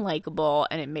really unlikable,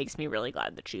 and it makes me really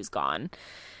glad that she's gone.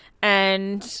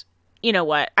 And you know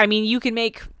what? I mean, you can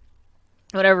make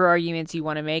whatever arguments you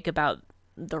want to make about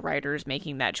the writers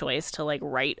making that choice to like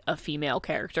write a female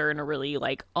character in a really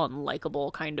like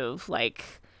unlikable kind of like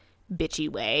bitchy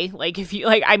way. Like if you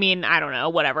like, I mean, I don't know,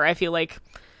 whatever. I feel like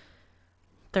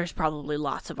there's probably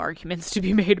lots of arguments to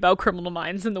be made about Criminal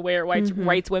Minds and the way it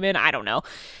writes women. I don't know.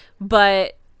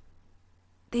 But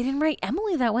they didn't write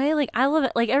Emily that way. Like, I love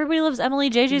it. Like, everybody loves Emily.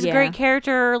 JJ's a great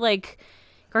character. Like,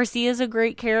 Garcia's a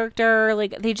great character.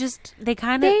 Like, they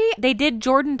did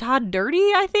Jordan Todd dirty,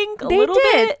 I think, a little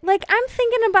bit. Like, I'm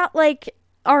thinking about, like,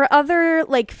 our other,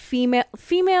 like,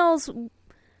 females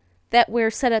that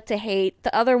we're set up to hate.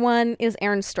 The other one is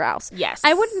Erin Strauss. Yes.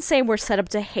 I wouldn't say we're set up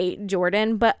to hate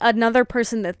Jordan, but another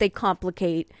person that they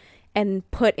complicate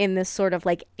and put in this sort of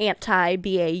like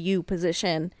anti-BAU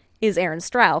position is Erin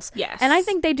Strauss. Yes. And I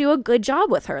think they do a good job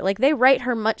with her. Like, they write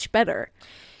her much better.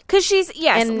 Because she's,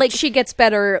 yes. And like, she gets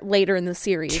better later in the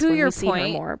series to when your we see point,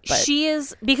 her more. But she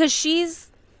is, because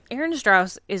Erin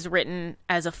Strauss is written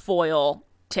as a foil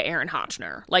to Aaron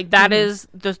Hotchner. Like, that is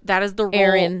the role.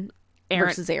 Aaron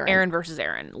versus Aaron. Aaron versus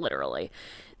Aaron, literally.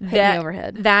 Hit me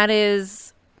overhead. That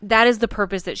is the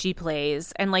purpose that she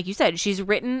plays. And like you said, she's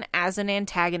written as an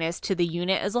antagonist to the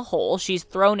unit as a whole. She's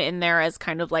thrown in there as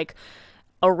kind of like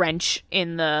a wrench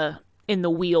in the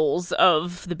wheels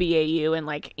of the BAU and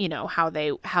like, you know, how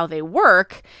they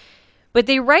work. But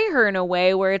they write her in a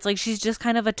way where it's like she's just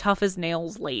kind of a tough as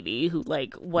nails lady who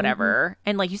like whatever.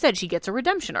 And like you said, she gets a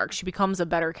redemption arc. She becomes a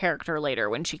better character later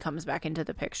when she comes back into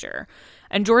the picture.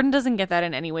 And Jordan doesn't get that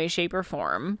in any way, shape, or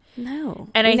form. No.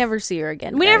 And we never see her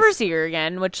again. We never see her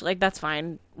again, which like that's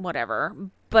fine, whatever.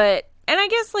 But and I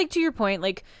guess like to your point,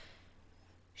 like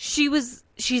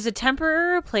she's a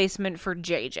temporary replacement for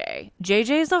JJ. JJ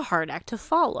is a hard act to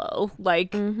follow,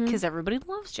 like because everybody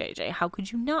loves JJ. How could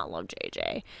you not love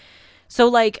JJ? So,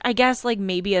 like, I guess, like,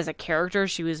 maybe as a character,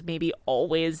 she was maybe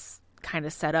always kind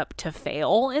of set up to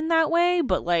fail in that way.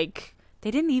 But, like,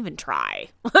 they didn't even try.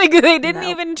 Like, they didn't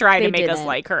even try to make us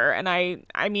like her. And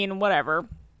I mean, whatever.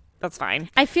 That's fine.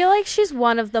 I feel like she's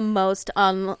one of the most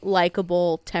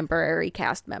unlikable temporary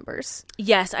cast members.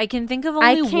 Yes, I can think of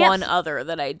only one other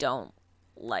that I don't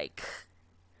like.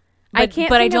 I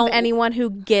can't think of anyone who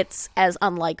gets as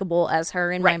unlikable as her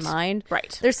in my mind.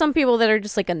 Right. There's some people that are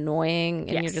just like annoying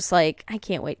and you're just like, I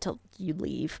can't wait till you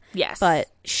leave. Yes. But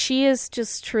she is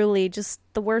just truly just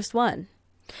the worst one.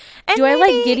 And do I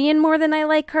like Gideon more than I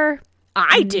like her?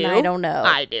 I do. I don't know.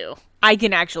 I do. I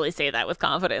can actually say that with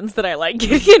confidence that I like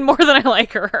Gideon more than I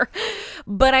like her.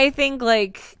 But I think,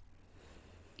 like,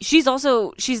 she's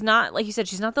not, like you said,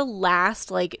 she's not the last,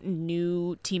 like,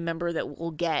 new team member that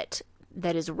we'll get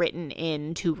that is written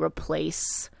in to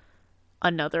replace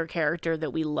another character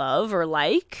that we love or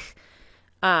like.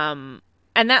 And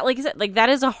that, like I said, like, that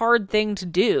is a hard thing to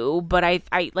do, but I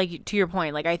like, to your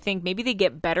point, like, I think maybe they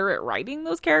get better at writing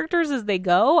those characters as they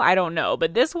go. I don't know.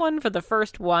 But this one, for the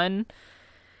first one,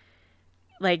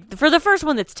 like, for the first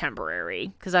one that's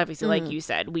temporary, because obviously, like you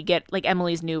said, we get, like,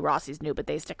 Emily's new, Rossi's new, but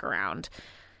they stick around.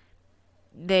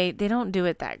 They don't do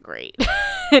it that great.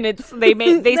 And it's, they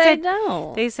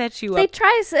set you up.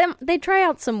 They try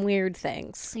out some weird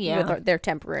things with their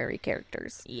temporary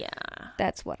characters. Yeah.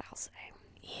 That's what I'll say.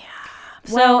 Yeah.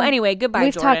 So anyway, goodbye,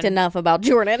 We've Jordan. talked enough about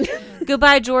Jordan.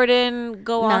 Goodbye, Jordan.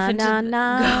 Go off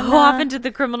into the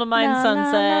criminal mind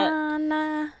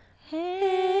sunset.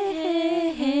 Hey.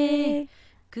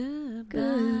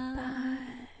 Goodbye.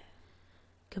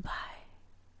 Goodbye,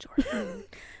 Jordan.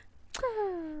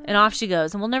 And off she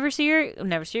goes, and we'll never see her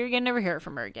again, never hear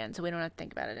from her again, so we don't have to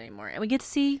think about it anymore. And we get to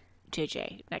see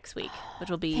JJ next week, which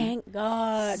will be thank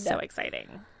God, so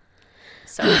exciting.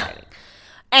 So exciting.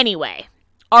 Anyway,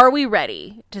 are we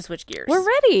ready to switch gears? We're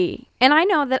ready. And I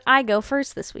know that I go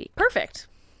first this week. Perfect.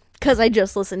 Because I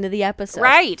just listened to the episode.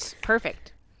 Right.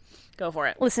 Perfect. Go for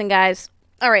it. Listen, guys.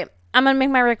 All right. I'm going to make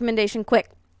my recommendation quick.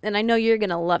 And I know you're going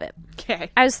to love it. Okay.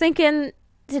 I was thinking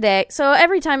today. So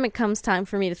every time it comes time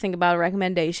for me to think about a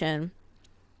recommendation,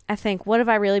 I think, what have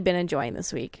I really been enjoying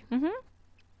this week? Mm-hmm.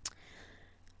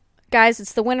 Guys,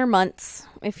 it's the winter months.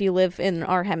 If you live in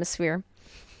our hemisphere,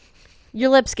 your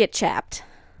lips get chapped.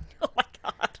 Oh my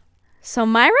God. So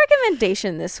my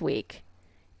recommendation this week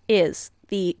is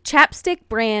the chapstick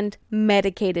brand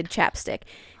medicated chapstick.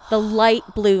 The light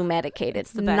blue medicated.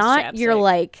 It's the best Not chapstick. your,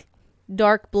 like,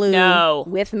 dark blue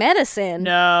with medicine.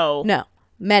 No.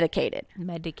 Medicated.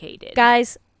 Medicated.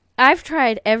 Guys, I've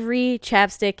tried every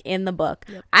chapstick in the book.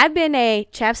 Yep. I've been a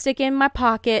chapstick in my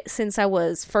pocket since I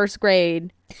was first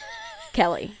grade,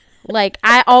 Kelly. Like,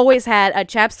 I always had a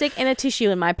chapstick and a tissue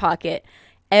in my pocket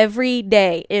every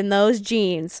day in those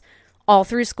jeans, all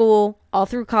through school, all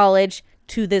through college.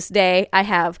 To this day,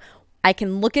 I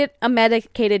can look at a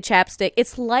medicated chapstick.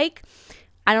 It's like,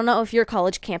 I don't know if your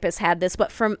college campus had this,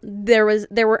 but there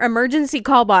were emergency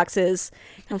call boxes,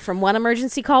 and from one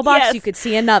emergency call box, you could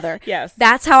see another. Yes.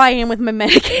 That's how I am with my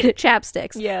medicated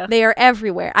chapsticks. Yeah. They are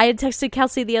everywhere. I had texted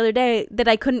Kelsey the other day that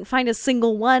I couldn't find a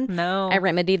single one. No. I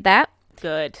remedied that.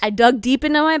 Good. I dug deep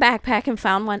into my backpack and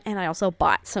found one, and I also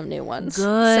bought some new ones.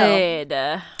 Good.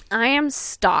 So, I am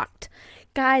stocked.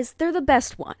 Guys, they're the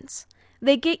best ones.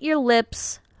 They get your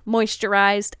lips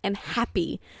moisturized and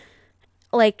happy.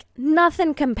 Like,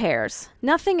 nothing compares.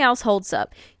 Nothing else holds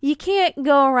up. You can't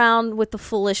go around with the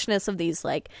foolishness of these,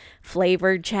 like,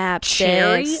 flavored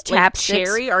chapsticks. Like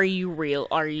cherry? Are you real?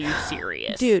 Are you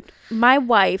serious? Dude, my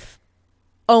wife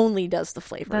only does the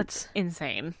flavored. That's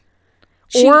insane.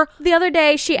 Or the other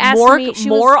day, she asked me...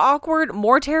 awkward,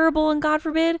 more terrible, and God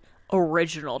forbid,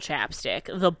 original chapstick.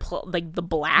 The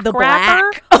black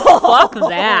wrapper? Fuck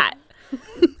that.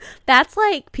 That's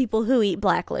like people who eat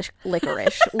black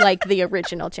licorice, like the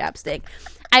original chapstick.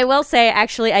 I will say,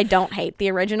 actually, I don't hate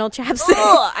the original chapstick.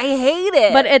 Ugh, I hate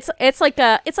it. But it's like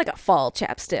a fall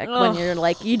chapstick. Ugh. When you're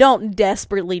like, you don't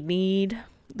desperately need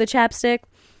the chapstick,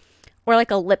 or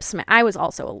like a lip smack. I was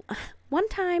also one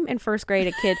time in first grade,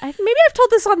 a kid. Maybe I've told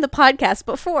this on the podcast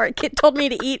before. A kid told me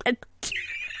to eat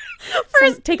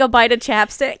take a bite of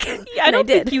chapstick. Yeah, I don't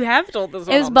think you have told this.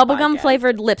 It was bubblegum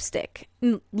flavored lipstick,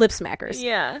 lip smackers.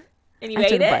 Yeah, and you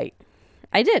ate it. Bite.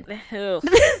 I did. Ugh,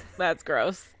 that's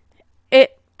gross.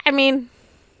 I mean,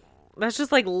 that's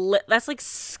just like that's like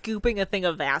scooping a thing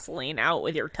of Vaseline out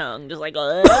with your tongue, just like.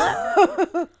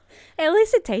 At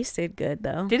least it tasted good,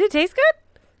 though. Did it taste good?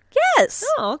 Yes.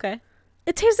 Oh, okay.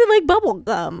 It tasted like bubble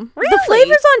gum. Really? The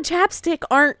flavors on chapstick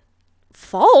aren't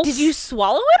false. Did you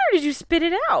swallow it or did you spit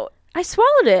it out? I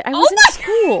swallowed it. I was in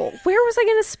school. Where was I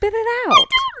going to spit it out?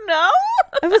 No.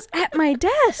 I was at my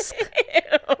desk.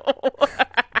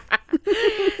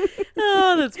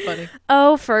 Oh, that's funny.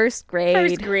 Oh, first grade.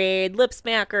 First grade, lip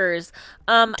smackers.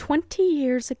 20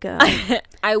 years ago.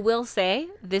 I will say,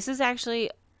 this is actually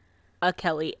a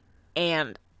Kelly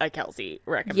and a Kelsey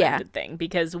recommended thing,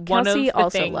 because one Kelsey of the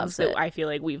also things loves that it. I feel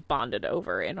like we've bonded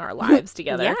over in our lives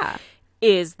together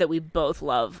is that we both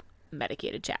love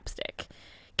medicated chapstick.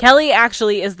 Kelly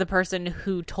actually is the person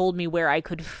who told me where I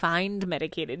could find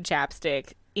medicated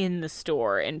chapstick in the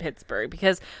store in Pittsburgh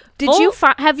because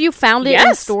have you found it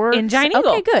in stores? In Giant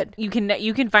Eagle. Okay, good.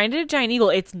 You can find it at Giant Eagle.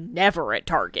 It's never at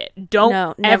Target.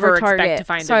 Don't never ever Target. expect to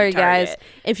find Sorry, it at Target. guys.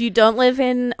 If you don't live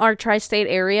in our tri-state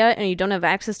area and you don't have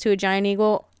access to a Giant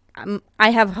Eagle,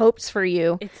 I have hopes for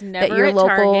you. It's never that your at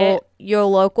local Target. Your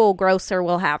local grocer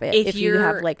will have it. If you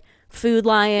have like Food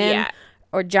Lion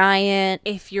or Giant.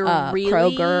 If you're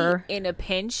really Kroger. in a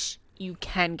pinch, you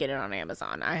can get it on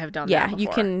Amazon. I have done that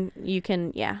before. You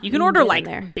can order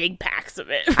like big packs of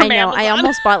it. I know. Amazon. I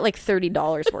almost bought like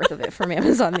 $30 worth of it from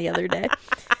Amazon the other day.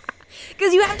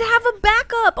 Because you have to have a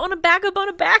backup on a backup on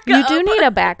a backup. You do need a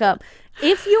backup.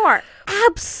 If you are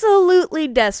absolutely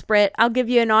desperate, I'll give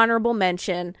you an honorable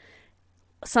mention.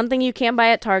 Something you can buy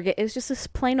at Target is just this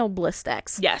plain old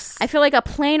Blistex. Yes. I feel like a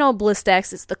plain old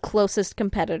Blistex is the closest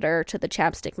competitor to the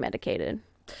chapstick medicated.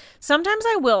 Sometimes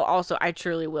I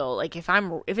truly will. Like if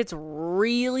it's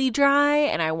really dry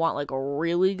and I want like a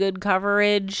really good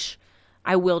coverage,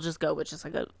 I will just go with just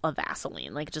like a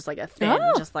Vaseline, like just like a thin,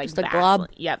 just a glob.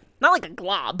 Yep. Not like a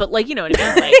glob, but like, you know what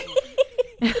I mean?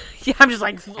 Like, yeah, I'm just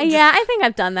like... I think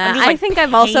I've done that. I think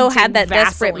I've also had that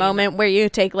desperate moment where you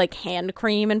take like hand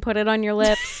cream and put it on your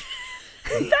lips.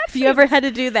 Have you ever had to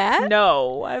do that?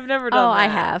 No, I've never done that. Oh, I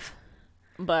have.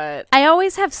 But... I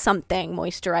always have something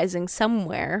moisturizing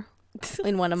somewhere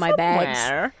in one of my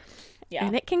bags. Yeah.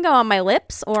 And it can go on my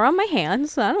lips or on my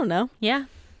hands. I don't know. Yeah.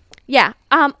 Yeah.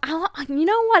 You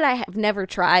know what I have never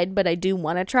tried, but I do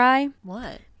want to try?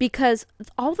 What? Because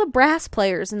all the brass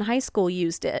players in high school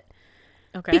used it.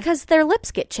 Okay. Because their lips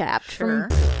get chapped. Sure.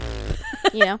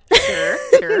 You know?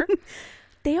 Sure.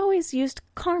 They always used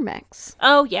Carmex.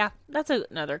 Oh, yeah. That's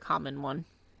another common one.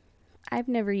 I've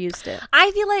never used it.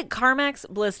 I feel like Carmex,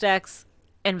 Blistex,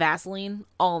 and Vaseline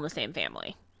all in the same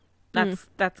family.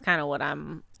 That's kind of what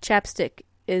I'm... Chapstick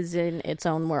is in its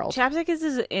own world. Chapstick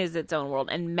is its own world,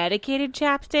 and medicated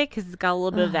chapstick because it's got a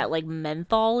little bit of that like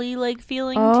menthol-y like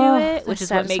feeling to it, which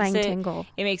is what makes it tingle.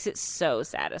 It makes it so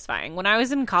satisfying. When I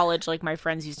was in college, like my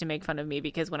friends used to make fun of me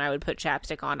because when I would put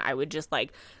chapstick on, I would just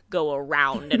like go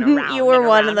around and around. You were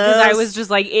one of those. Because I was just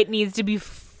like, it needs to be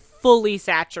fully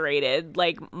saturated,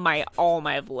 like all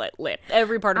my lip,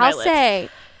 every part of my lips.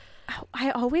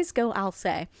 I'll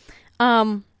say.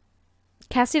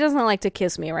 Cassie doesn't like to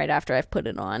kiss me right after I've put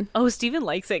it on. Oh, Steven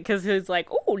likes it because he's like,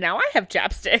 oh, now I have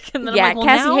chapstick. And then yeah, I'm like,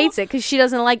 well, Cassie hates it because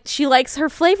she likes her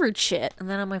flavored shit. And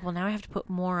then I'm like, well, now I have to put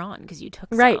more on because you took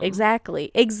some. Right,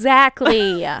 exactly.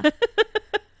 I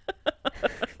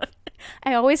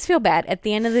always feel bad. At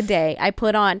the end of the day, I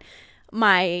put on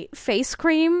my face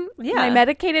cream, my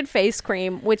medicated face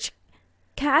cream, which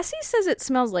Cassie says it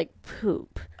smells like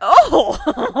poop.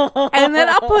 Oh! And then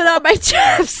I'll put on my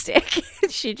chapstick.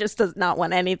 She just does not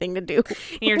want anything to do.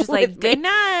 And you're just like, good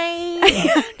night.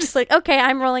 I'm just like, okay,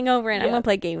 I'm rolling over and I'm going to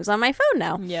play games on my phone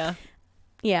now. Yeah.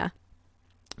 Yeah.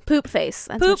 Poop face.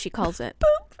 That's what she calls it.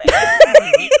 Poop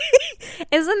face.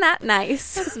 Isn't that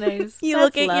nice? That's nice. You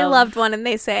look at your loved one and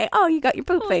they say, oh, you got your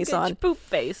poop face on. Your poop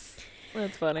face.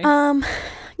 That's funny.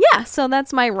 Yeah, so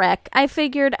that's my rec. I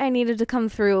figured I needed to come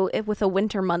through with a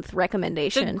winter month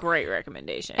recommendation. It's a great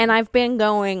recommendation. And I've been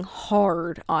going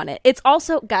hard on it. It's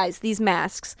also, guys, these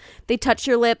masks, they touch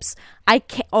your lips. I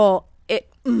can't,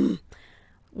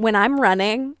 when I'm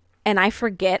running and I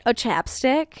forget a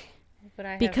chapstick, but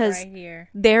I have because right here.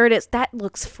 There it is. That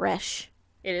looks fresh.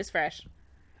 It is fresh.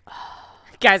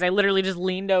 Guys, I literally just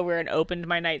leaned over and opened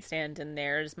my nightstand, and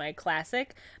there's my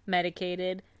classic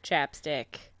medicated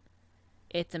chapstick.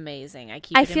 It's amazing. I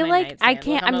feel like nightstand. I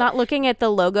can't. I'm not looking at the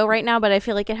logo right now, but I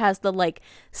feel like it has the like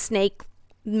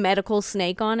medical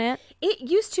snake on it. It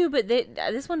used to, but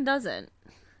this one doesn't.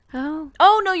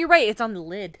 Oh no, you're right. It's on the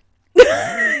lid.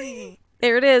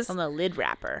 There it is on the lid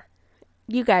wrapper.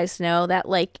 You guys know that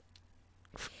like.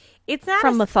 It's not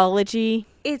from mythology.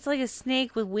 It's like a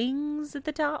snake with wings at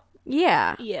the top.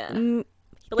 Yeah.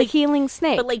 But the healing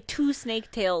snake. But like two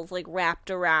snake tails like wrapped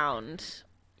around.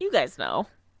 You guys know.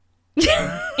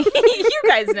 You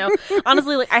guys know.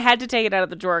 Honestly, like I had to take it out of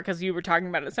the drawer because you were talking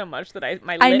about it so much that I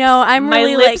know. I'm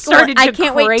really like started. I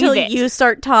can't wait till you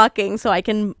start talking so I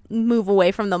can move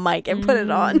away from the mic and put it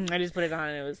on. I just put it on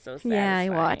and it was so satisfying. Yeah, I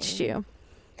watched you.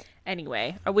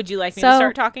 Anyway, or would you like me to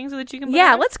start talking so that you can?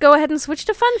 Let's go ahead and switch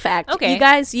to fun fact. Okay, you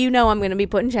guys, you know I'm going to be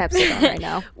putting chapstick on right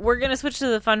now. We're going to switch to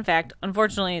the fun fact.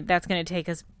 Unfortunately, that's going to take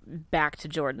us back to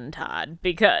Agent Todd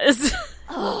because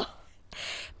I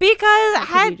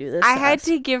had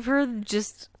to give her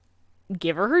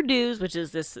her dues, which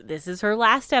is this is her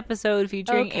last episode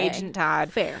featuring Agent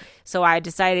Todd. Fair. So I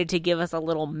decided to give us a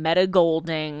little Meta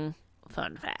Golding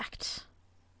fun fact.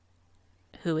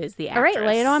 Who is the actress? All right,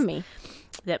 lay it on me.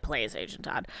 that plays Agent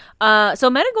Todd. So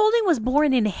Meta Golding was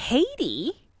born in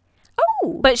Haiti.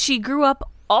 Oh. But she grew up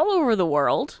all over the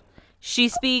world. She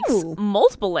speaks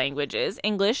multiple languages: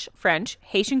 English, French,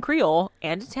 Haitian Creole,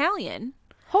 and Italian.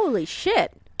 Holy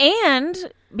shit.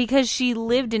 And because she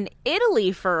lived in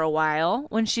Italy for a while,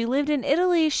 when she lived in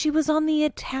Italy, she was on the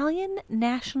Italian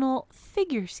national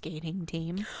figure skating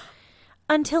team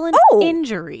until an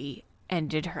injury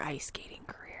ended her ice skating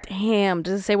career. Damn.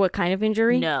 Does it say what kind of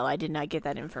injury? No, I did not get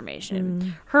that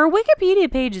information. Her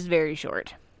Wikipedia page is very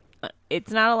short.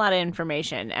 It's not a lot of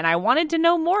information, and I wanted to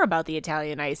know more about the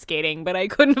Italian ice skating, but I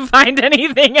couldn't find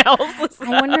anything else. So.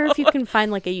 I wonder if you can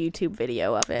find like a YouTube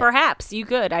video of it. Perhaps you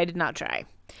could. I did not try.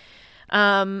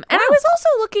 And I was also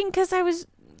looking because I was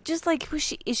just like,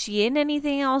 is she in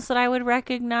anything else that I would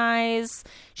recognize?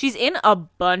 She's in a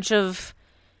bunch of,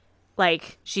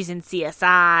 like, she's in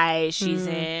CSI. She's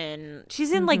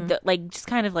in like the, like, just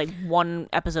kind of like one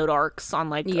episode arcs on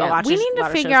like. Yeah, we need to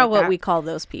figure out what we call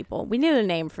those people. We need a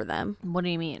name for them. What do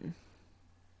you mean?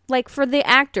 Like for the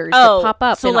actors that pop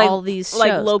up in like, all these shows.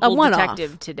 Like local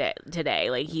detective today.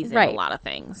 Like he's in a lot of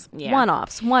things. Yeah.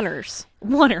 One-offs. Oneers.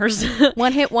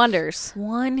 One-hit wonders.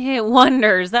 One-hit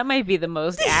wonders. That might be the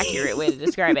most accurate way to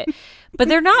describe it. But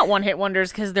they're not one-hit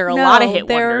wonders because they're a lot of hit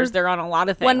wonders. They're on a lot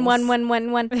of things. One.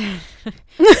 We'll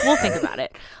think about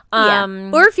it.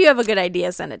 Or if you have a good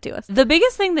idea, send it to us. The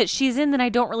biggest thing that she's in that I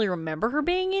don't really remember her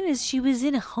being in is she was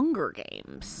in Hunger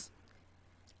Games.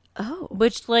 Oh.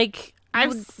 Which, like...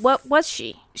 What was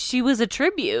she? She was a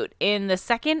tribute in the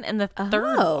second and the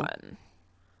third one.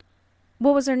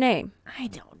 What was her name? I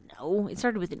don't know. It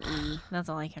started with an E. That's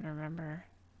all I can remember.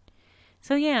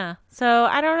 So, yeah. So,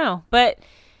 I don't know. But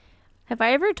have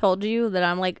I ever told you that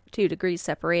I'm like 2 degrees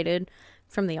separated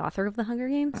from the author of the Hunger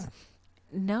Games?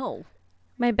 No.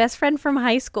 My best friend from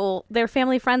high school, they're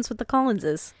family friends with the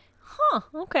Collinses. Huh.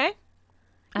 Okay.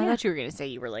 I thought you were going to say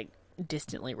you were like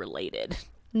distantly related.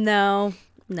 No,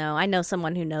 I know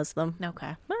someone who knows them. Okay.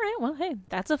 All right. Well, hey,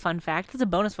 that's a fun fact. That's a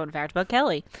bonus fun fact about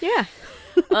Kelly. Yeah.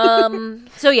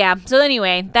 So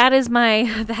anyway, that is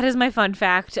my fun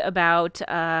fact about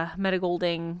Meta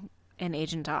Golding and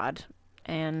Agent Todd.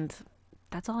 And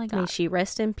that's all I got. May she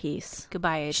rest in peace.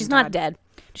 Goodbye, Agent She's Todd. not dead.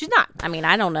 She's not. I mean,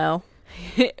 I don't know.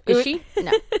 Is she?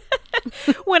 No.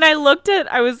 When I looked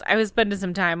at, I was spending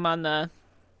some time on the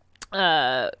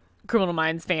Criminal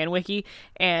Minds fan wiki,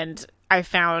 and I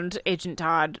found Agent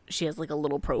Todd. She has like a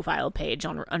little profile page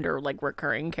under like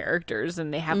recurring characters,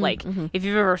 and they have like if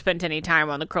you've ever spent any time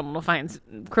on the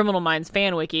Criminal Minds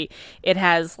fan wiki, it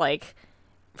has like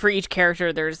for each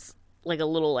character there's like a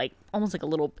little like almost like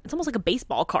a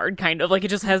baseball card kind of like it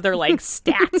just has their like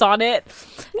stats on it,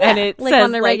 and it like says,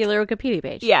 on the regular Wikipedia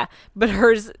page. Yeah, but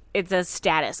hers it says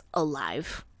status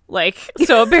alive. Like,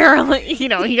 so apparently, you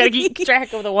gotta keep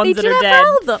track of the ones that are dead. For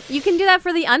all of them. You can do that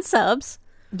for the unsubs.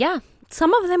 Yeah.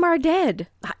 Some of them are dead.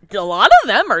 A lot of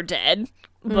them are dead,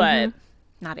 but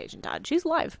not Agent Todd. She's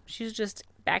alive. She's just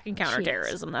back in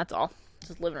counterterrorism. That's all.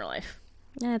 Just living her life.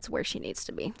 That's where she needs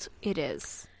to be. It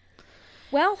is.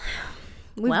 Well,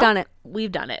 we've done it.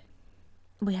 We've done it.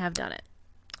 We have done it.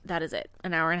 That is it.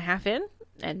 An hour and a half in,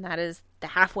 and that is the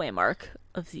halfway mark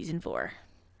of season 4.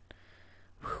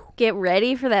 Get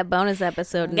ready for that bonus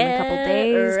episode in a couple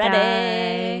days,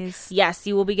 guys. Yes,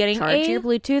 you will be getting Charge your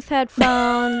Bluetooth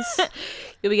headphones.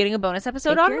 You'll be getting a bonus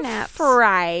episode on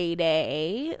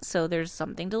Friday. So there's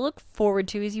something to look forward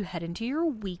to as you head into your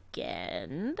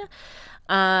weekend.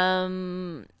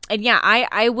 And yeah,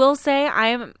 I will say I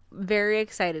am very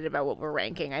excited about what we're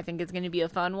ranking. I think it's going to be a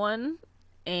fun one.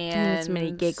 And it's gonna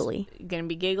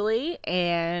be giggly,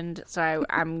 and so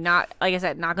I'm not, like I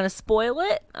said, not gonna spoil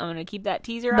it. I'm gonna keep that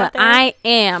teaser out there. But I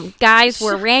am, guys.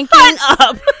 We're ranking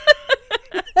up.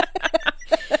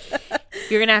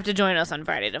 You're gonna have to join us on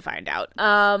Friday to find out.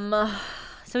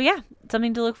 So yeah,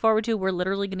 something to look forward to. We're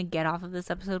literally gonna get off of this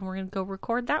episode and we're gonna go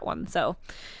record that one. So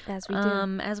as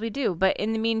we do. But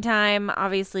in the meantime,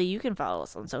 obviously, you can follow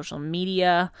us on social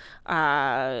media. You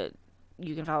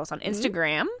can follow us on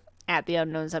Instagram. At the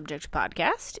Unknown Subject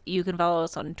Podcast. You can follow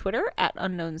us on Twitter at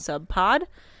Unknown Sub Pod.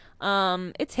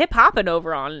 It's hip hopping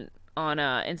over on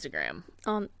Instagram.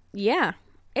 Yeah,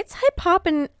 it's hip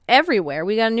hopping everywhere.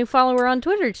 We got a new follower on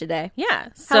Twitter today. Yeah,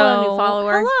 hello, new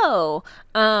follower. Hello.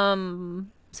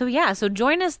 So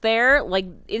join us there.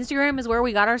 Like Instagram is where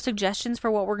we got our suggestions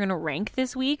for what we're gonna rank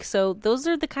this week. So those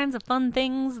are the kinds of fun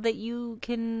things that you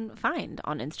can find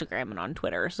on Instagram and on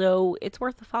Twitter. So it's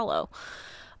worth a follow.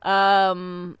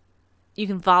 You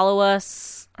can follow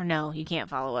us, or no, you can't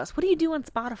follow us. What do you do on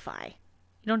Spotify?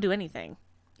 You don't do anything.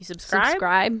 You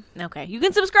subscribe? Okay. You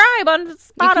can subscribe on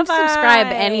Spotify. You can subscribe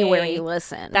anywhere you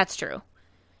listen. That's true.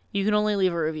 You can only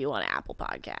leave a review on Apple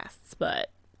Podcasts, but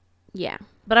Yeah.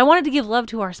 I wanted to give love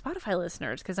to our Spotify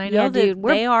listeners because I know that dude,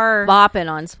 they are bopping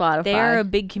on Spotify. They are a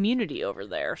big community over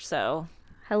there. So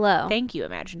hello. thank you,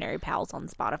 imaginary pals on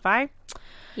Spotify.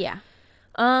 Yeah.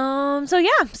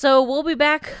 So we'll be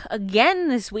back again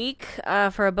this week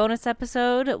for a bonus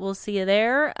episode. We'll see you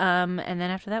there. And then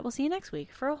after that, we'll see you next week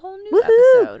for a whole new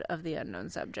episode of The Unknown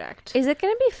Subject. Is it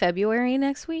going to be February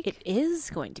next week? It is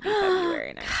going to be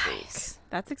February next week.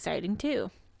 That's exciting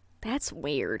too. That's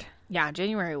weird. Yeah,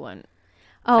 January 1.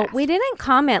 Oh, Fast. we didn't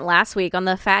comment last week on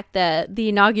the fact that the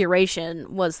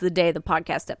inauguration was the day the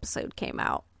podcast episode came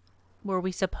out. Were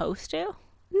we supposed to?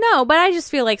 No, but I just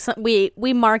feel like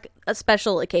we mark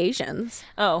special occasions.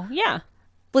 Oh, yeah.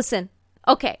 Listen,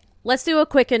 okay, let's do a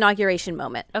quick inauguration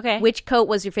moment. Okay. Which coat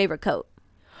was your favorite coat?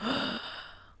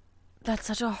 That's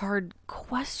such a hard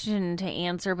question to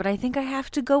answer, but I think I have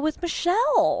to go with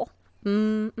Michelle.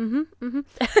 Mine,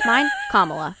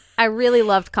 Kamala. I really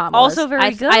loved Kamala. Also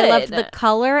very good. I loved the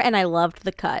color and I loved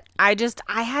the cut. I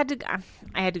had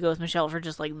to go with Michelle for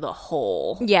just like the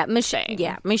whole thing.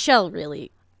 Yeah, Michelle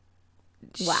really.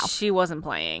 Wow. She wasn't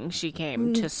playing. She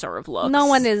came to serve looks. No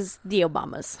one is the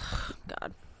Obamas.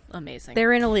 God. Amazing.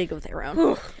 They're in a league of their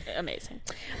own. Amazing.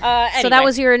 Anyway, so that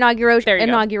was your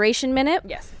inauguration minute?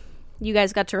 Yes. You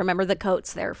guys got to remember the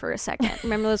coats there for a second.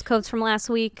 Remember those coats from last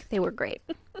week? They were great.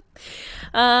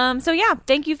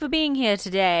 Thank you for being here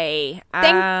today.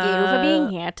 Thank you for being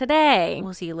here today.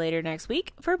 We'll see you later next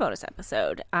week for a bonus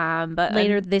episode. But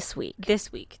later this week.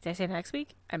 This week. Did I say next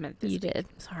week? I meant this week. You did.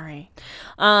 Sorry.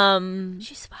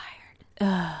 She's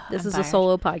fired. This is a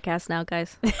solo podcast now,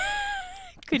 guys.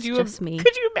 Could you just me?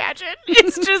 Could you imagine?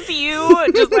 It's just you,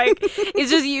 it's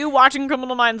just you watching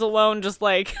Criminal Minds alone, just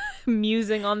like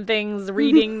musing on things,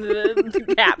 reading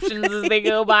the captions as they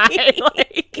go by.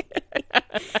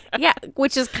 Yeah,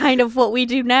 which is kind of what we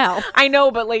do now. I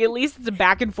know, but like at least it's a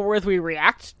back and forth. We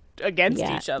react against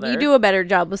each other. You do a better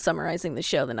job of summarizing the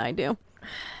show than I do.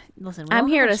 Listen, I'm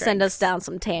here to send us down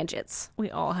some tangents. We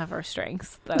all have our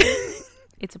strengths.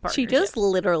 It's a partnership. She just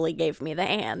literally gave me the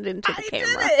hand into the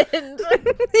camera.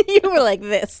 You were like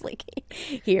this, like,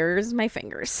 here's my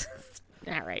fingers.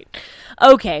 All right.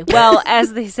 Okay. Well,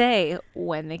 as they say,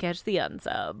 when they catch the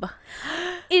unsub,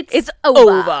 it's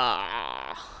over.